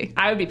 maybe.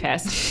 I would be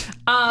pissed.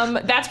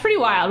 That's pretty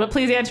wild, but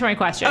please answer my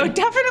question. Oh,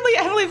 definitely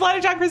Emily Blunt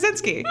and John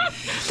Krasinski.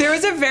 There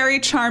was a very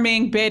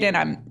charming bit,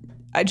 and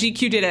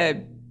GQ did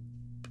a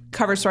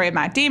cover story of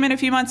Matt Damon a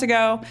few months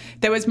ago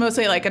that was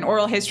mostly like an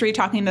oral history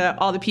talking to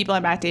all the people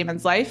in Matt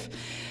Damon's life.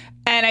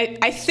 And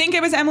I think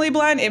it was Emily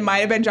Blunt. It might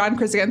have been John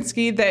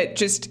Krasinski that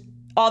just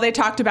all they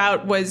talked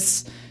about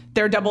was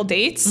their double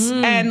dates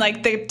and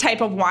like the type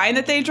of wine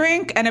that they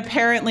drink. And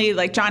apparently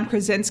like John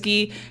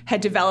Krasinski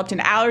had developed an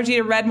allergy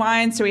to red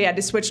wine, so he had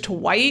to switch to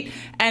white,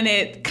 and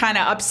it kind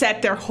of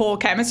upset their whole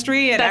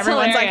chemistry, and That's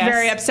everyone's hilarious. like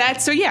very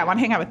upset. So yeah, I want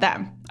to hang out with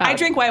them. I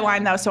drink white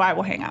wine though, so I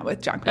will hang out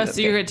with John Krasinski. Oh,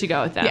 so you're good to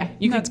go with them. Yeah,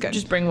 you that's could good.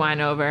 just bring wine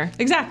over.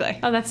 Exactly.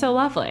 Oh, that's so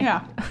lovely.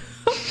 Yeah.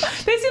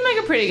 They seem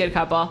like a pretty good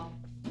couple.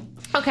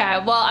 Okay,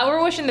 well,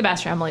 we're wishing the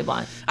best for Emily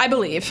Blunt. I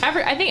believe.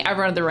 I think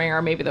everyone at The Ringer,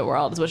 or maybe the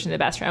world, is wishing the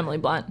best for Emily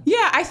Blunt.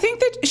 Yeah, I think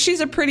that she's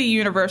a pretty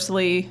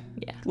universally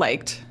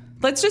liked.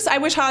 I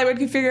wish Hollywood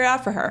could figure it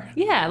out for her.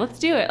 Yeah, let's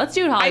do it. Let's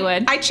do it,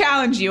 Hollywood. I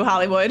challenge you,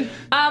 Hollywood.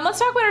 Let's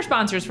talk about our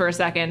sponsors for a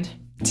second.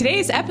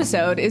 Today's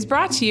episode is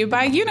brought to you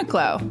by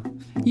Uniqlo.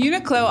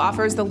 Uniqlo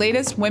offers the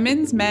latest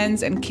women's,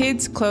 men's, and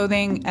kids'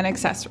 clothing and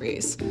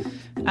accessories.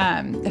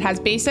 It has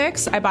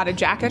basics. I bought a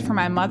jacket for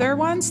my mother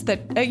once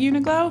at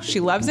Uniqlo.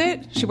 She loves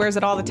it. She wears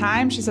it all the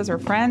time. She says her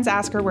friends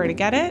ask her where to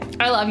get it.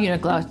 I love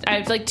Uniqlo. I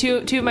have like two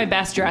of my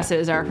best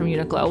dresses are from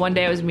Uniqlo. One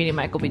day I was meeting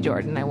Michael B.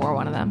 Jordan. I wore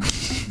one of them.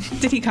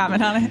 Did he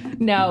comment on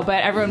it? No,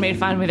 but everyone made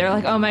fun of me. They're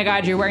like, "Oh my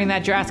God, you're wearing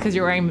that dress because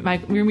you're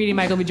meeting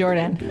Michael B.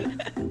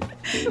 Jordan."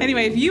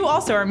 Anyway, if you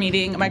also are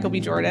meeting Michael B.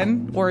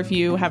 Jordan, or if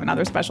you have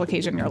another special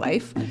occasion in your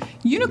life,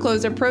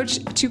 Uniqlo's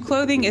approach to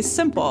clothing is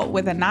simple,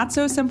 with a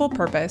not-so-simple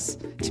purpose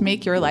to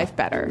make your life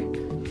better.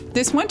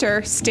 This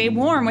winter, stay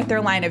warm with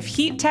their line of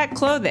Heat Tech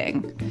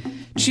clothing.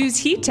 Choose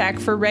Heat Tech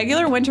for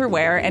regular winter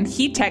wear and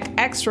Heat Tech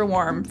Extra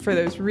Warm for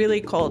those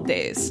really cold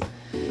days.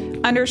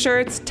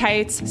 Undershirts,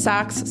 tights,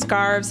 socks,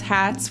 scarves,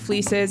 hats,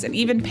 fleeces, and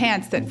even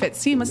pants that fit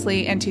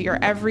seamlessly into your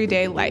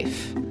everyday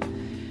life.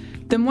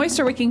 The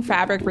moisture-wicking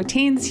fabric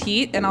retains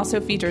heat and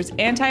also features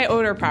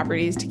anti-odor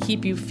properties to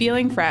keep you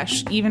feeling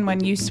fresh even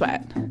when you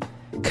sweat.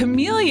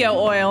 Camellia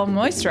oil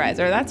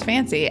moisturizer, that's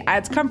fancy,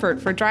 adds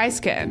comfort for dry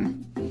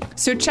skin.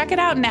 So check it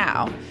out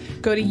now.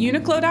 Go to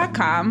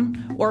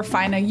Uniqlo.com or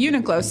find a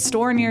Uniqlo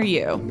store near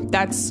you.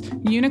 That's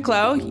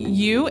Uniqlo,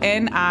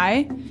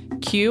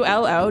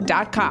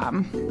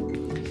 UNIQLO.com.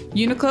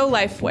 Uniqlo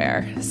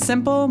Lifewear,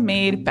 simple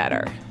made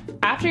better.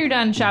 After you're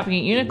done shopping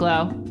at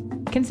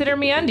Uniqlo, consider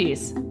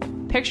MeUndies.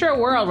 Picture a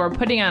world where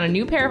putting on a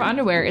new pair of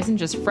underwear isn't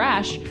just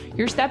fresh,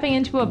 you're stepping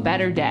into a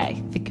better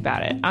day. Think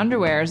about it.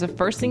 Underwear is the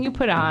first thing you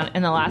put on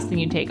and the last thing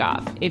you take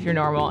off, if you're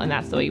normal and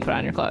that's the way you put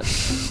on your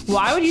clothes.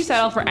 Why would you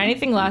settle for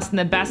anything less than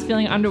the best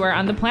feeling underwear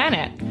on the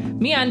planet?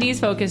 MeUndies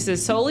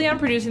focuses solely on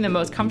producing the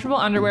most comfortable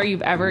underwear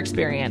you've ever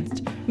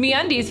experienced.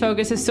 MeUndies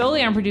focuses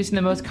solely on producing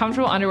the most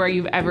comfortable underwear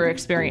you've ever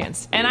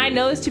experienced. And I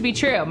know this to be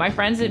true. My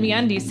friends at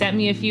MeUndies sent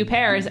me a few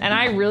pairs, and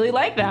I really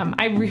like them.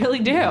 I really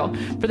do.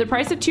 For the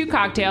price of 2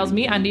 cocktails,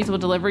 MeUndies will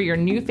deliver your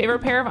new favorite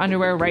pair of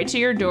underwear right to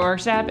your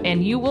doorstep,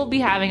 and you will be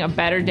having a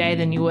better day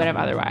than you would have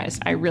otherwise.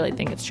 I really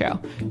think it's true.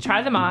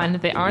 Try them on.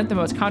 If they aren't the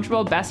most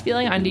comfortable, best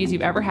feeling undies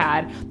you've ever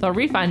had, they'll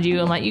refund you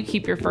and let you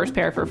keep your first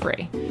pair for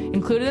free.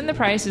 Included in the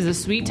price is a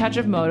sweet touch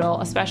of modal,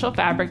 a special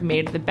fabric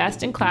made with the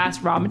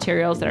best-in-class raw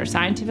materials that are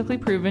scientifically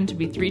proven to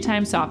be 3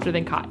 times softer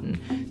than cotton.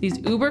 These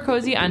uber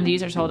cozy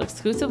undies are sold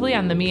exclusively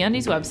on the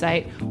MeUndies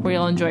website, where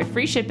you'll enjoy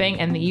free shipping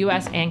in the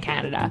US and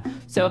Canada.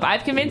 So if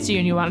I've convinced you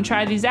and you want to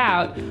try these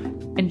out,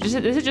 and this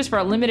is just for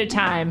a limited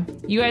time,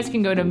 you guys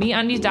can go to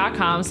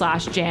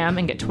MeUndies.com/jam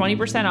and get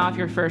 20% off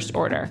your first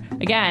order.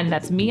 Again,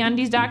 that's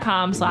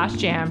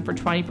MeUndies.com/jam for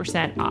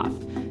 20% off.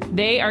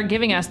 They are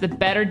giving us the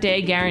better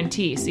day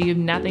guarantee, so you have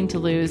nothing to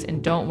lose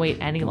and don't wait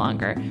any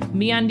longer.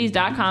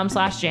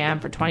 MeUndies.com/jam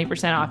for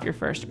 20% off your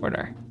first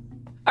order.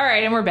 All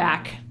right, and we're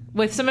back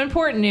with some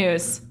important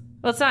news.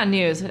 Well, it's not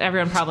news,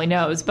 everyone probably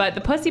knows, but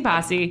the Pussy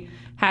Posse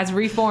has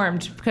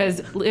reformed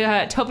because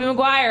Tobey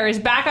Maguire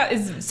is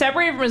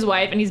separated from his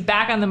wife, and he's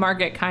back on the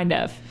market, kind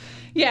of.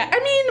 Yeah, I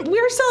mean,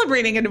 we're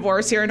celebrating a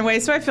divorce here in a way,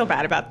 so I feel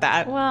bad about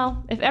that.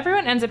 Well, if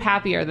everyone ends up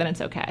happier, then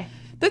it's okay.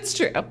 That's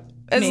true.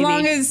 As Maybe.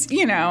 long as,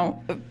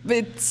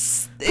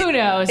 it's... Who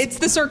knows? It's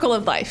the circle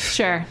of life.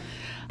 Sure.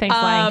 Thanks,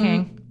 Lion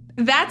King.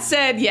 That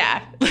said,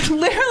 yeah.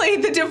 Literally,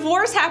 the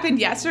divorce happened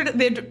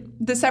yesterday.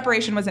 The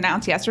separation was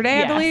announced yesterday,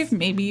 Yes. I believe.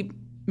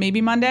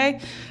 Maybe Monday.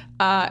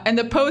 And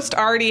the Post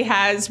already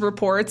has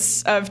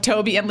reports of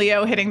Toby and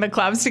Leo hitting the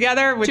clubs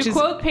together, which To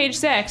quote Page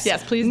 6,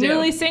 Yes, please do.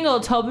 Newly single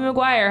Tobey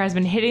Maguire has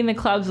been hitting the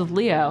clubs with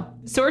Leo.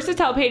 Sources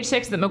tell Page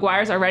 6 that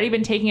Maguire's already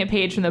been taking a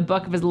page from the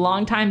book of his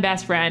longtime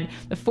best friend,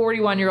 the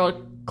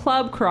 41-year-old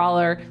club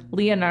crawler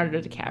Leonardo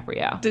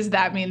DiCaprio. Does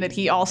that mean that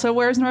he also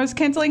wears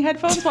noise-canceling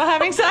headphones while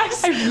having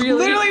sex?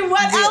 Literally,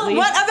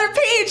 what other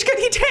page could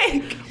he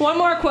take? One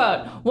more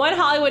quote. One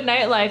Hollywood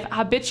nightlife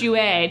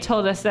habitué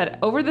told us that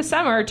over the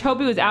summer,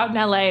 Toby was out in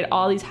LA at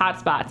all these hot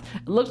spots.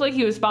 It looked like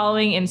he was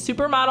following in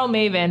supermodel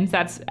mavens,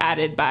 that's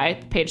added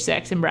by page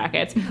 6 in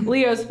brackets,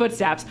 Leo's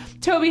footsteps.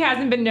 Toby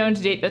hasn't been known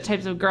to date the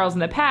types of girls in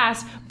the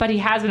past, but he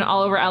has been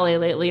all over LA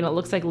lately, and it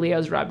looks like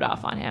Leo's rubbed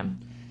off on him.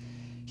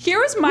 Here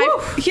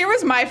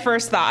was my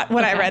first thought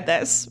when I read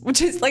this,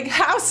 which is like,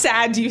 how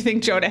sad do you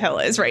think Jonah Hill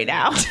is right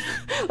now?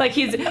 Like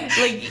he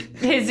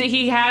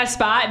had a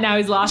spot, now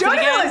he's lost it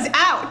again. Jonah Hill is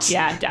out.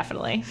 Yeah,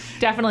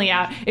 definitely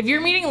out. If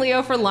you're meeting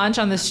Leo for lunch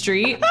on the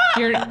street,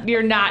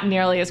 you're not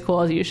nearly as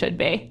cool as you should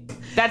be.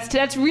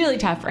 That's really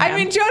tough for him. I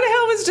mean, Jonah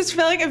Hill was just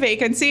filling a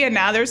vacancy, and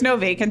now there's no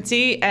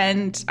vacancy,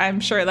 and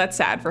I'm sure that's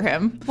sad for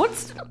him.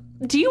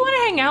 Do you want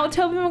to hang out with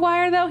Tobey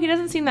Maguire though? He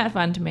doesn't seem that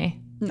fun to me.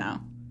 No.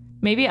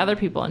 Maybe other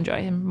people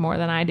enjoy him more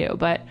than I do,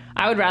 but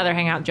I would rather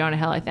hang out with Jonah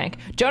Hill, I think.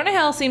 Jonah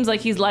Hill seems like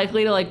he's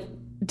likely to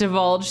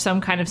divulge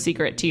some kind of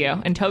secret to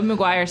you, and Tobey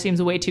Maguire seems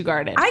way too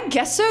guarded. I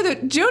guess so.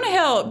 Jonah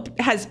Hill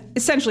has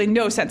essentially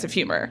no sense of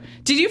humor.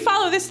 Did you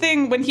follow this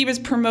thing when he was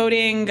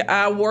promoting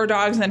War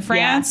Dogs in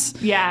France?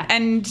 Yeah.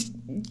 And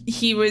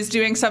he was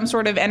doing some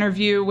sort of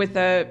interview with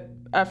a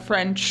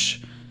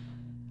French...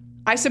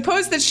 I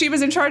suppose that she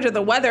was in charge of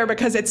the weather,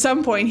 because at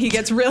some point he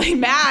gets really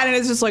mad and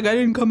it's just like, I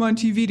didn't come on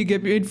TV to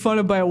get made fun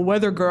of by a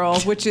weather girl,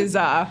 which is,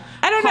 I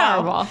don't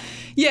horrible. know.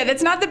 Yeah,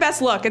 that's not the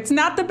best look. It's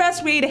not the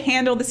best way to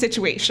handle the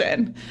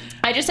situation.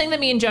 I just think that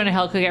me and Jonah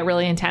Hill could get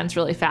really intense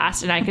really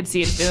fast, and I could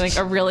see it being like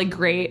a really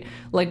great,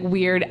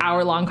 weird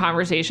hour-long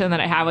conversation that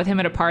I have with him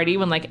at a party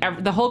when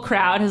the whole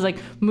crowd has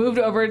moved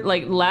over,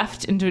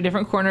 left into a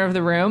different corner of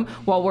the room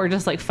while we're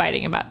just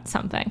fighting about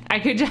something. I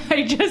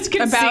just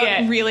could see it.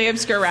 About really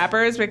obscure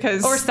rappers,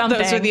 because or something.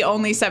 Those are the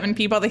only 7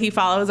 people that he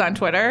follows on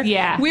Twitter.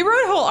 Yeah. We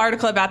wrote a whole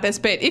article about this,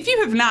 but if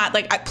you have not,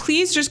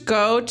 please just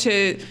go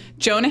to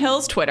Jonah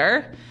Hill's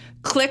Twitter,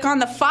 click on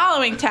the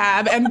following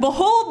tab, and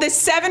behold the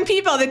 7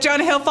 people that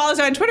Jonah Hill follows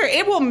on Twitter.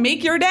 It will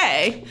make your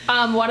day.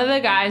 One of the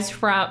guys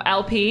from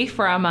LP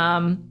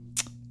from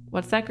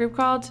what's that group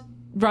called?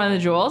 Run the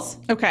Jewels.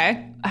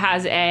 Okay.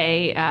 Has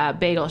a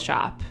bagel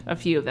shop, a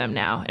few of them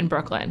now in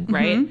Brooklyn,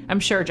 right? Mm-hmm. I'm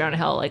sure Jonah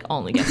Hill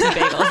only gets some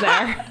bagels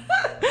there.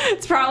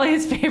 It's probably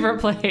his favorite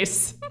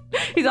place.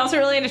 He's also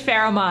really into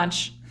Pharaoh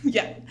Monch.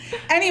 Yeah.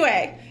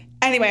 Anyway,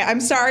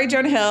 I'm sorry,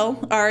 Jonah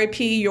Hill.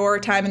 R.I.P. your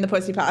time in the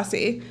Pussy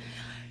Posse.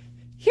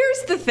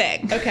 Here's the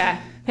thing. Okay,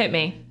 hit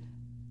me.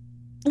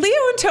 Leo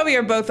and Toby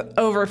are both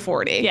over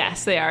 40.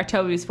 Yes, they are.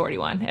 Toby's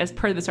 41, as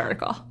per this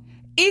article.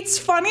 It's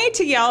funny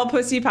to yell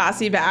Pussy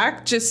Posse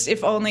back, just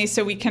if only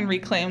so we can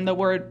reclaim the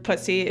word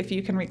pussy, if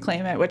you can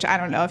reclaim it, which I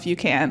don't know if you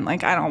can. I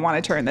don't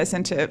want to turn this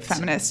into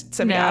feminist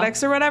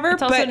semiotics or whatever.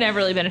 It's also never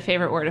really been a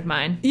favorite word of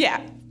mine.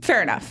 Yeah,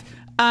 fair enough.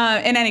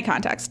 In any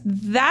context.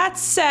 That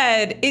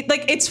said,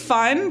 it's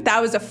fun.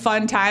 That was a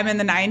fun time in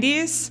the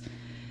 90s.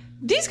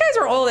 These guys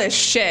are old as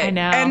shit. I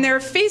know. And their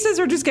faces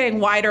are just getting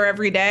wider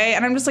every day.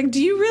 And I'm just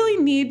do you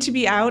really need to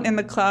be out in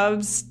the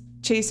clubs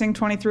chasing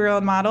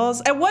 23-year-old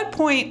models? At what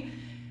point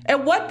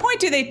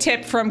do they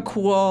tip from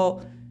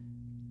cool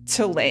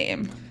to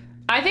lame?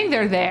 I think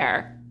they're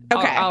there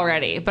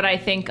already. But I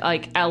think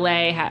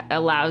LA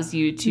allows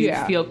you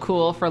to feel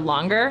cool for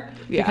longer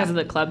because of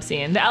the club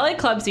scene. The LA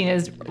club scene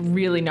is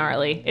really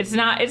gnarly. It's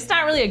not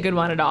really a good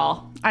one at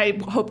all. I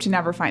hope to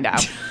never find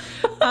out.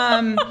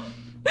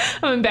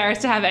 I'm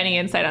embarrassed to have any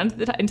insight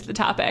into the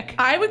topic.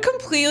 I would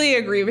completely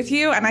agree with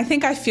you, and I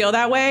think I feel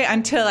that way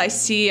until I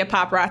see a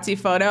paparazzi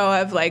photo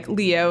of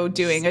Leo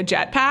doing a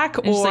jetpack,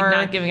 or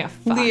not giving a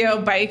fuck.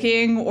 Leo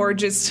biking, or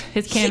just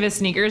his canvas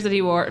sneakers that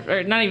he wore,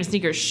 or not even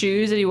sneakers,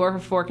 shoes that he wore for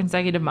 4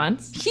 consecutive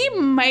months. He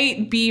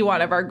might be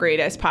one of our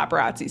greatest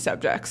paparazzi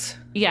subjects.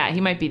 Yeah,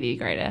 he might be the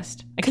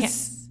greatest. I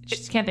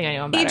just can't think of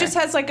anyone better. He just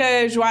has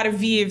a joie de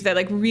vivre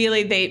that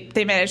really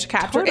they managed to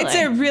capture. Totally. It's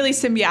a really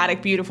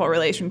symbiotic, beautiful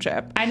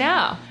relationship. I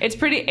know. It's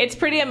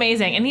pretty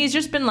amazing. And he's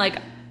just been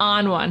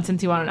on one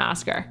since he won an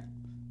Oscar.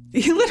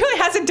 He literally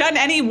hasn't done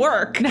any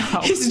work. No.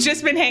 He's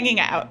just been hanging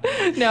out.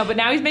 No, but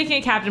now he's making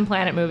a Captain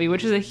Planet movie,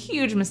 which is a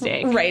huge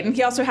mistake. Right. And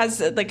he also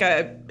has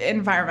a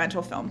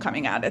environmental film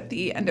coming out at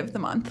the end of the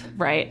month.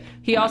 Right.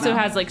 He also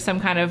has some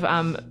kind of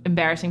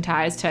embarrassing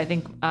ties to, I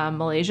think,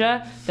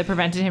 Malaysia that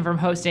prevented him from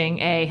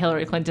hosting a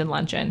Hillary Clinton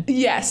luncheon.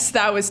 Yes,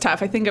 that was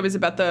tough. I think it was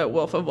about the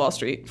Wolf of Wall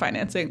Street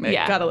financing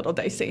that got a little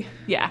dicey.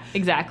 Yeah,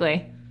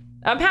 exactly.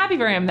 I'm happy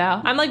for him, though.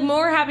 I'm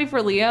more happy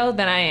for Leo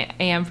than I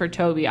am for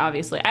Toby,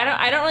 obviously.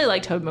 I don't really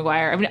like Tobey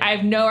Maguire. I mean, I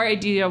have no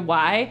idea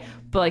why,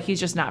 but he's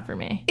just not for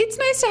me. It's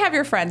nice to have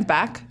your friends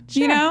back.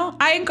 Sure. You know,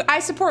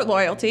 I support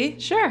loyalty.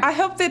 Sure. I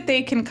hope that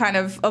they can kind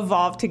of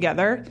evolve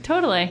together.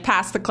 Totally.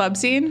 Past the club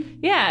scene.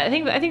 Yeah, I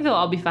think they'll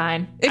all be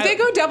fine. If they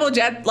go double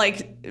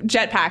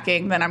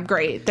jetpacking, then I'm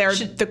great. They're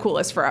the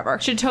coolest forever.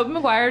 Should Tobey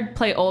Maguire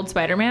play old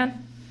Spider-Man?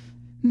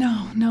 No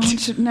one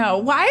should know.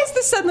 Why is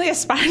this suddenly a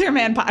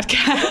Spider-Man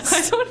podcast?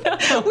 I don't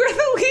know. We're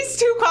the least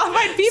two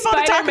qualified people to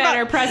talk Spider-Man about.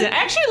 are present. I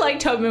actually like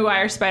Tobey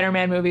Maguire's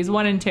Spider-Man movies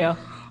 1 and 2. I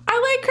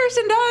like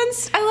Kirsten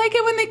Dunst. I like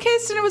it when they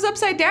kissed and it was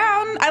upside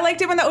down. I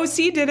liked it when the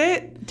OC did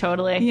it.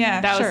 Totally.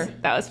 Yeah,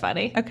 that was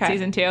funny. Okay.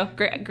 Season 2.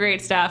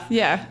 Great stuff.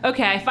 Yeah.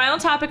 Okay, final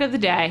topic of the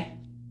day.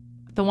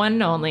 The one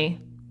and only,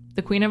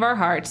 the queen of our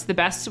hearts, the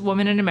best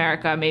woman in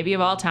America, maybe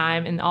of all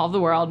time, in all of the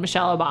world,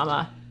 Michelle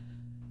Obama.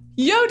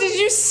 Yo, did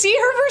you see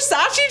her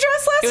Versace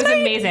dress last night? It was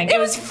amazing. It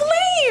was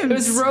flames. It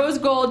was rose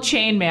gold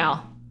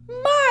chainmail.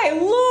 My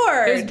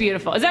Lord. It was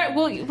beautiful. Is that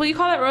will you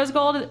call that rose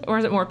gold or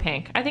is it more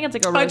pink? I think it's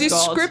like a rose gold.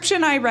 A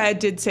description I read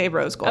did say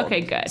rose gold.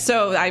 Okay, good.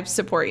 So I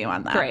support you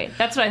on that. Great.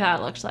 That's what I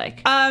thought it looked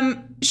like.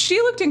 She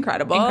looked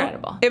incredible.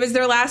 Incredible. It was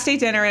their last day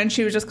dinner, and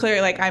she was just clearly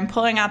like, "I'm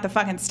pulling out the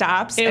fucking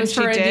stops." It was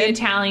and for she the did.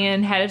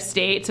 Italian head of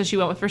state, so she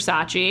went with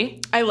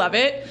Versace. I love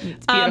it.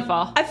 It's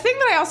beautiful. A thing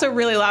that I also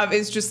really love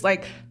is just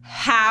like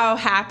how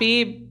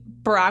happy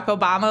Barack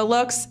Obama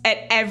looks at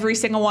every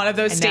single one of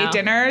those state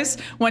dinners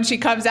when she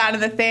comes out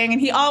of the thing,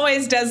 and he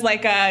always does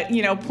like a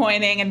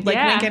pointing and like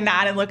wink and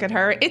nod and look at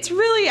her. It's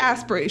really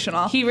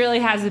aspirational. He really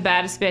has the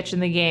baddest bitch in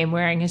the game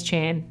wearing his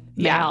chain.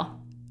 Yeah.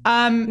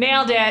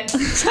 Nailed it.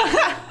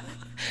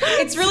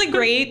 It's really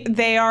great.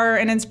 They are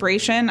an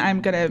inspiration.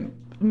 I'm gonna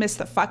miss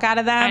the fuck out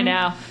of them. I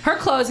know. Her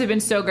clothes have been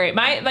so great.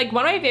 One of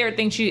my favorite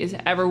things she's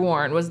ever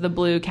worn was the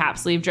blue cap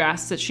sleeve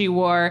dress that she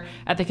wore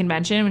at the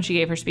convention when she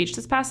gave her speech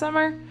this past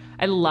summer.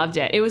 I loved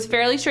it. It was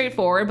fairly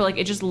straightforward, but like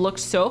it just looked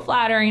so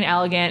flattering and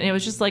elegant. And it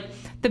was just like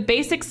the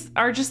basics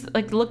are just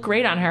like look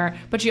great on her,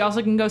 but she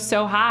also can go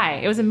so high.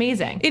 It was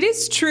amazing. It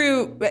is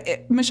true.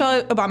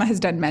 Michelle Obama has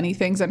done many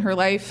things in her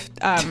life,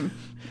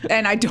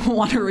 and I don't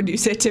want to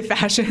reduce it to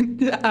fashion.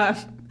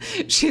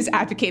 She has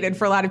advocated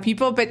for a lot of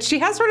people, but she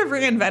has sort of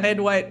reinvented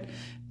what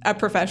a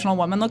professional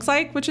woman looks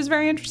like, which is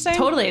very interesting.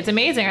 Totally. It's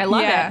amazing. I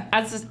love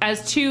it.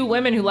 As two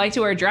women who like to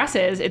wear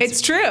dresses,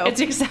 it's true.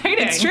 It's exciting.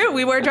 It's true.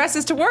 We wear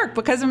dresses to work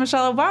because of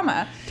Michelle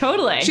Obama.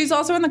 Totally. She's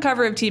also on the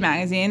cover of T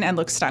magazine and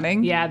looks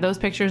stunning. Yeah, those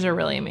pictures are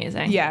really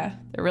amazing. Yeah.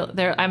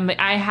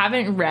 I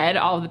haven't read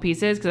all of the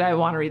pieces because I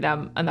want to read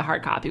them on the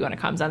hard copy when it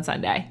comes on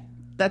Sunday.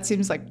 That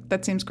seems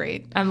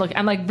great. I'm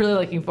like really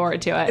looking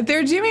forward to it.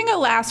 They're doing a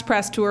last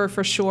press tour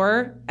for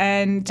sure,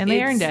 and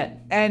they earned it.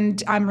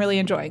 And I'm really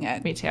enjoying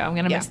it. Me too. I'm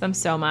gonna miss them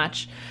so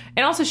much.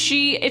 And also,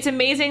 it's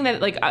amazing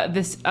that like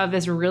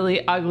this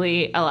really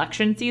ugly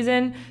election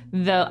season,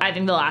 I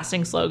think the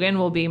lasting slogan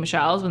will be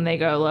Michelle's "When they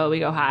go low, we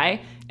go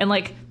high," and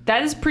like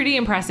that is pretty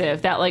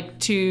impressive. That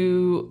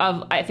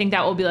I think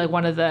that will be like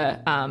one of the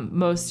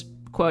most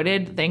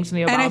quoted things from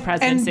the Obama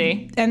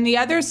presidency. And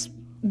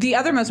the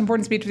other most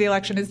important speech of the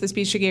election is the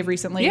speech she gave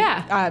recently.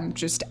 Yeah.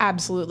 Just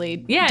absolutely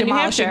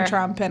demolishing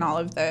Trump and all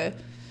of the...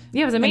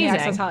 Yeah, it was amazing.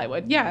 Access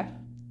Hollywood. Yeah.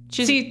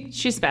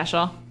 She's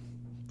special.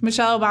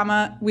 Michelle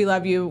Obama, we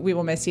love you. We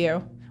will miss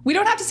you. We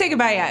don't have to say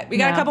goodbye yet. We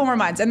got a couple more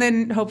months. And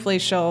then hopefully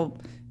she'll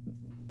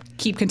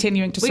keep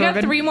continuing to serve. We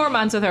got 3 more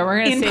months with her. We're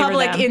going to savor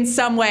public them. In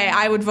some way.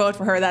 I would vote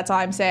for her. That's all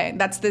I'm saying.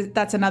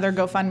 That's another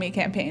GoFundMe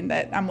campaign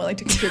that I'm willing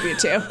to contribute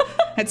to.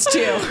 It's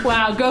 2.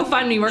 Wow,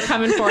 GoFundMe. We're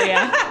coming for you.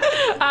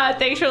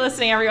 Thanks for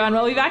listening, everyone.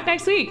 We'll be back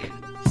next week.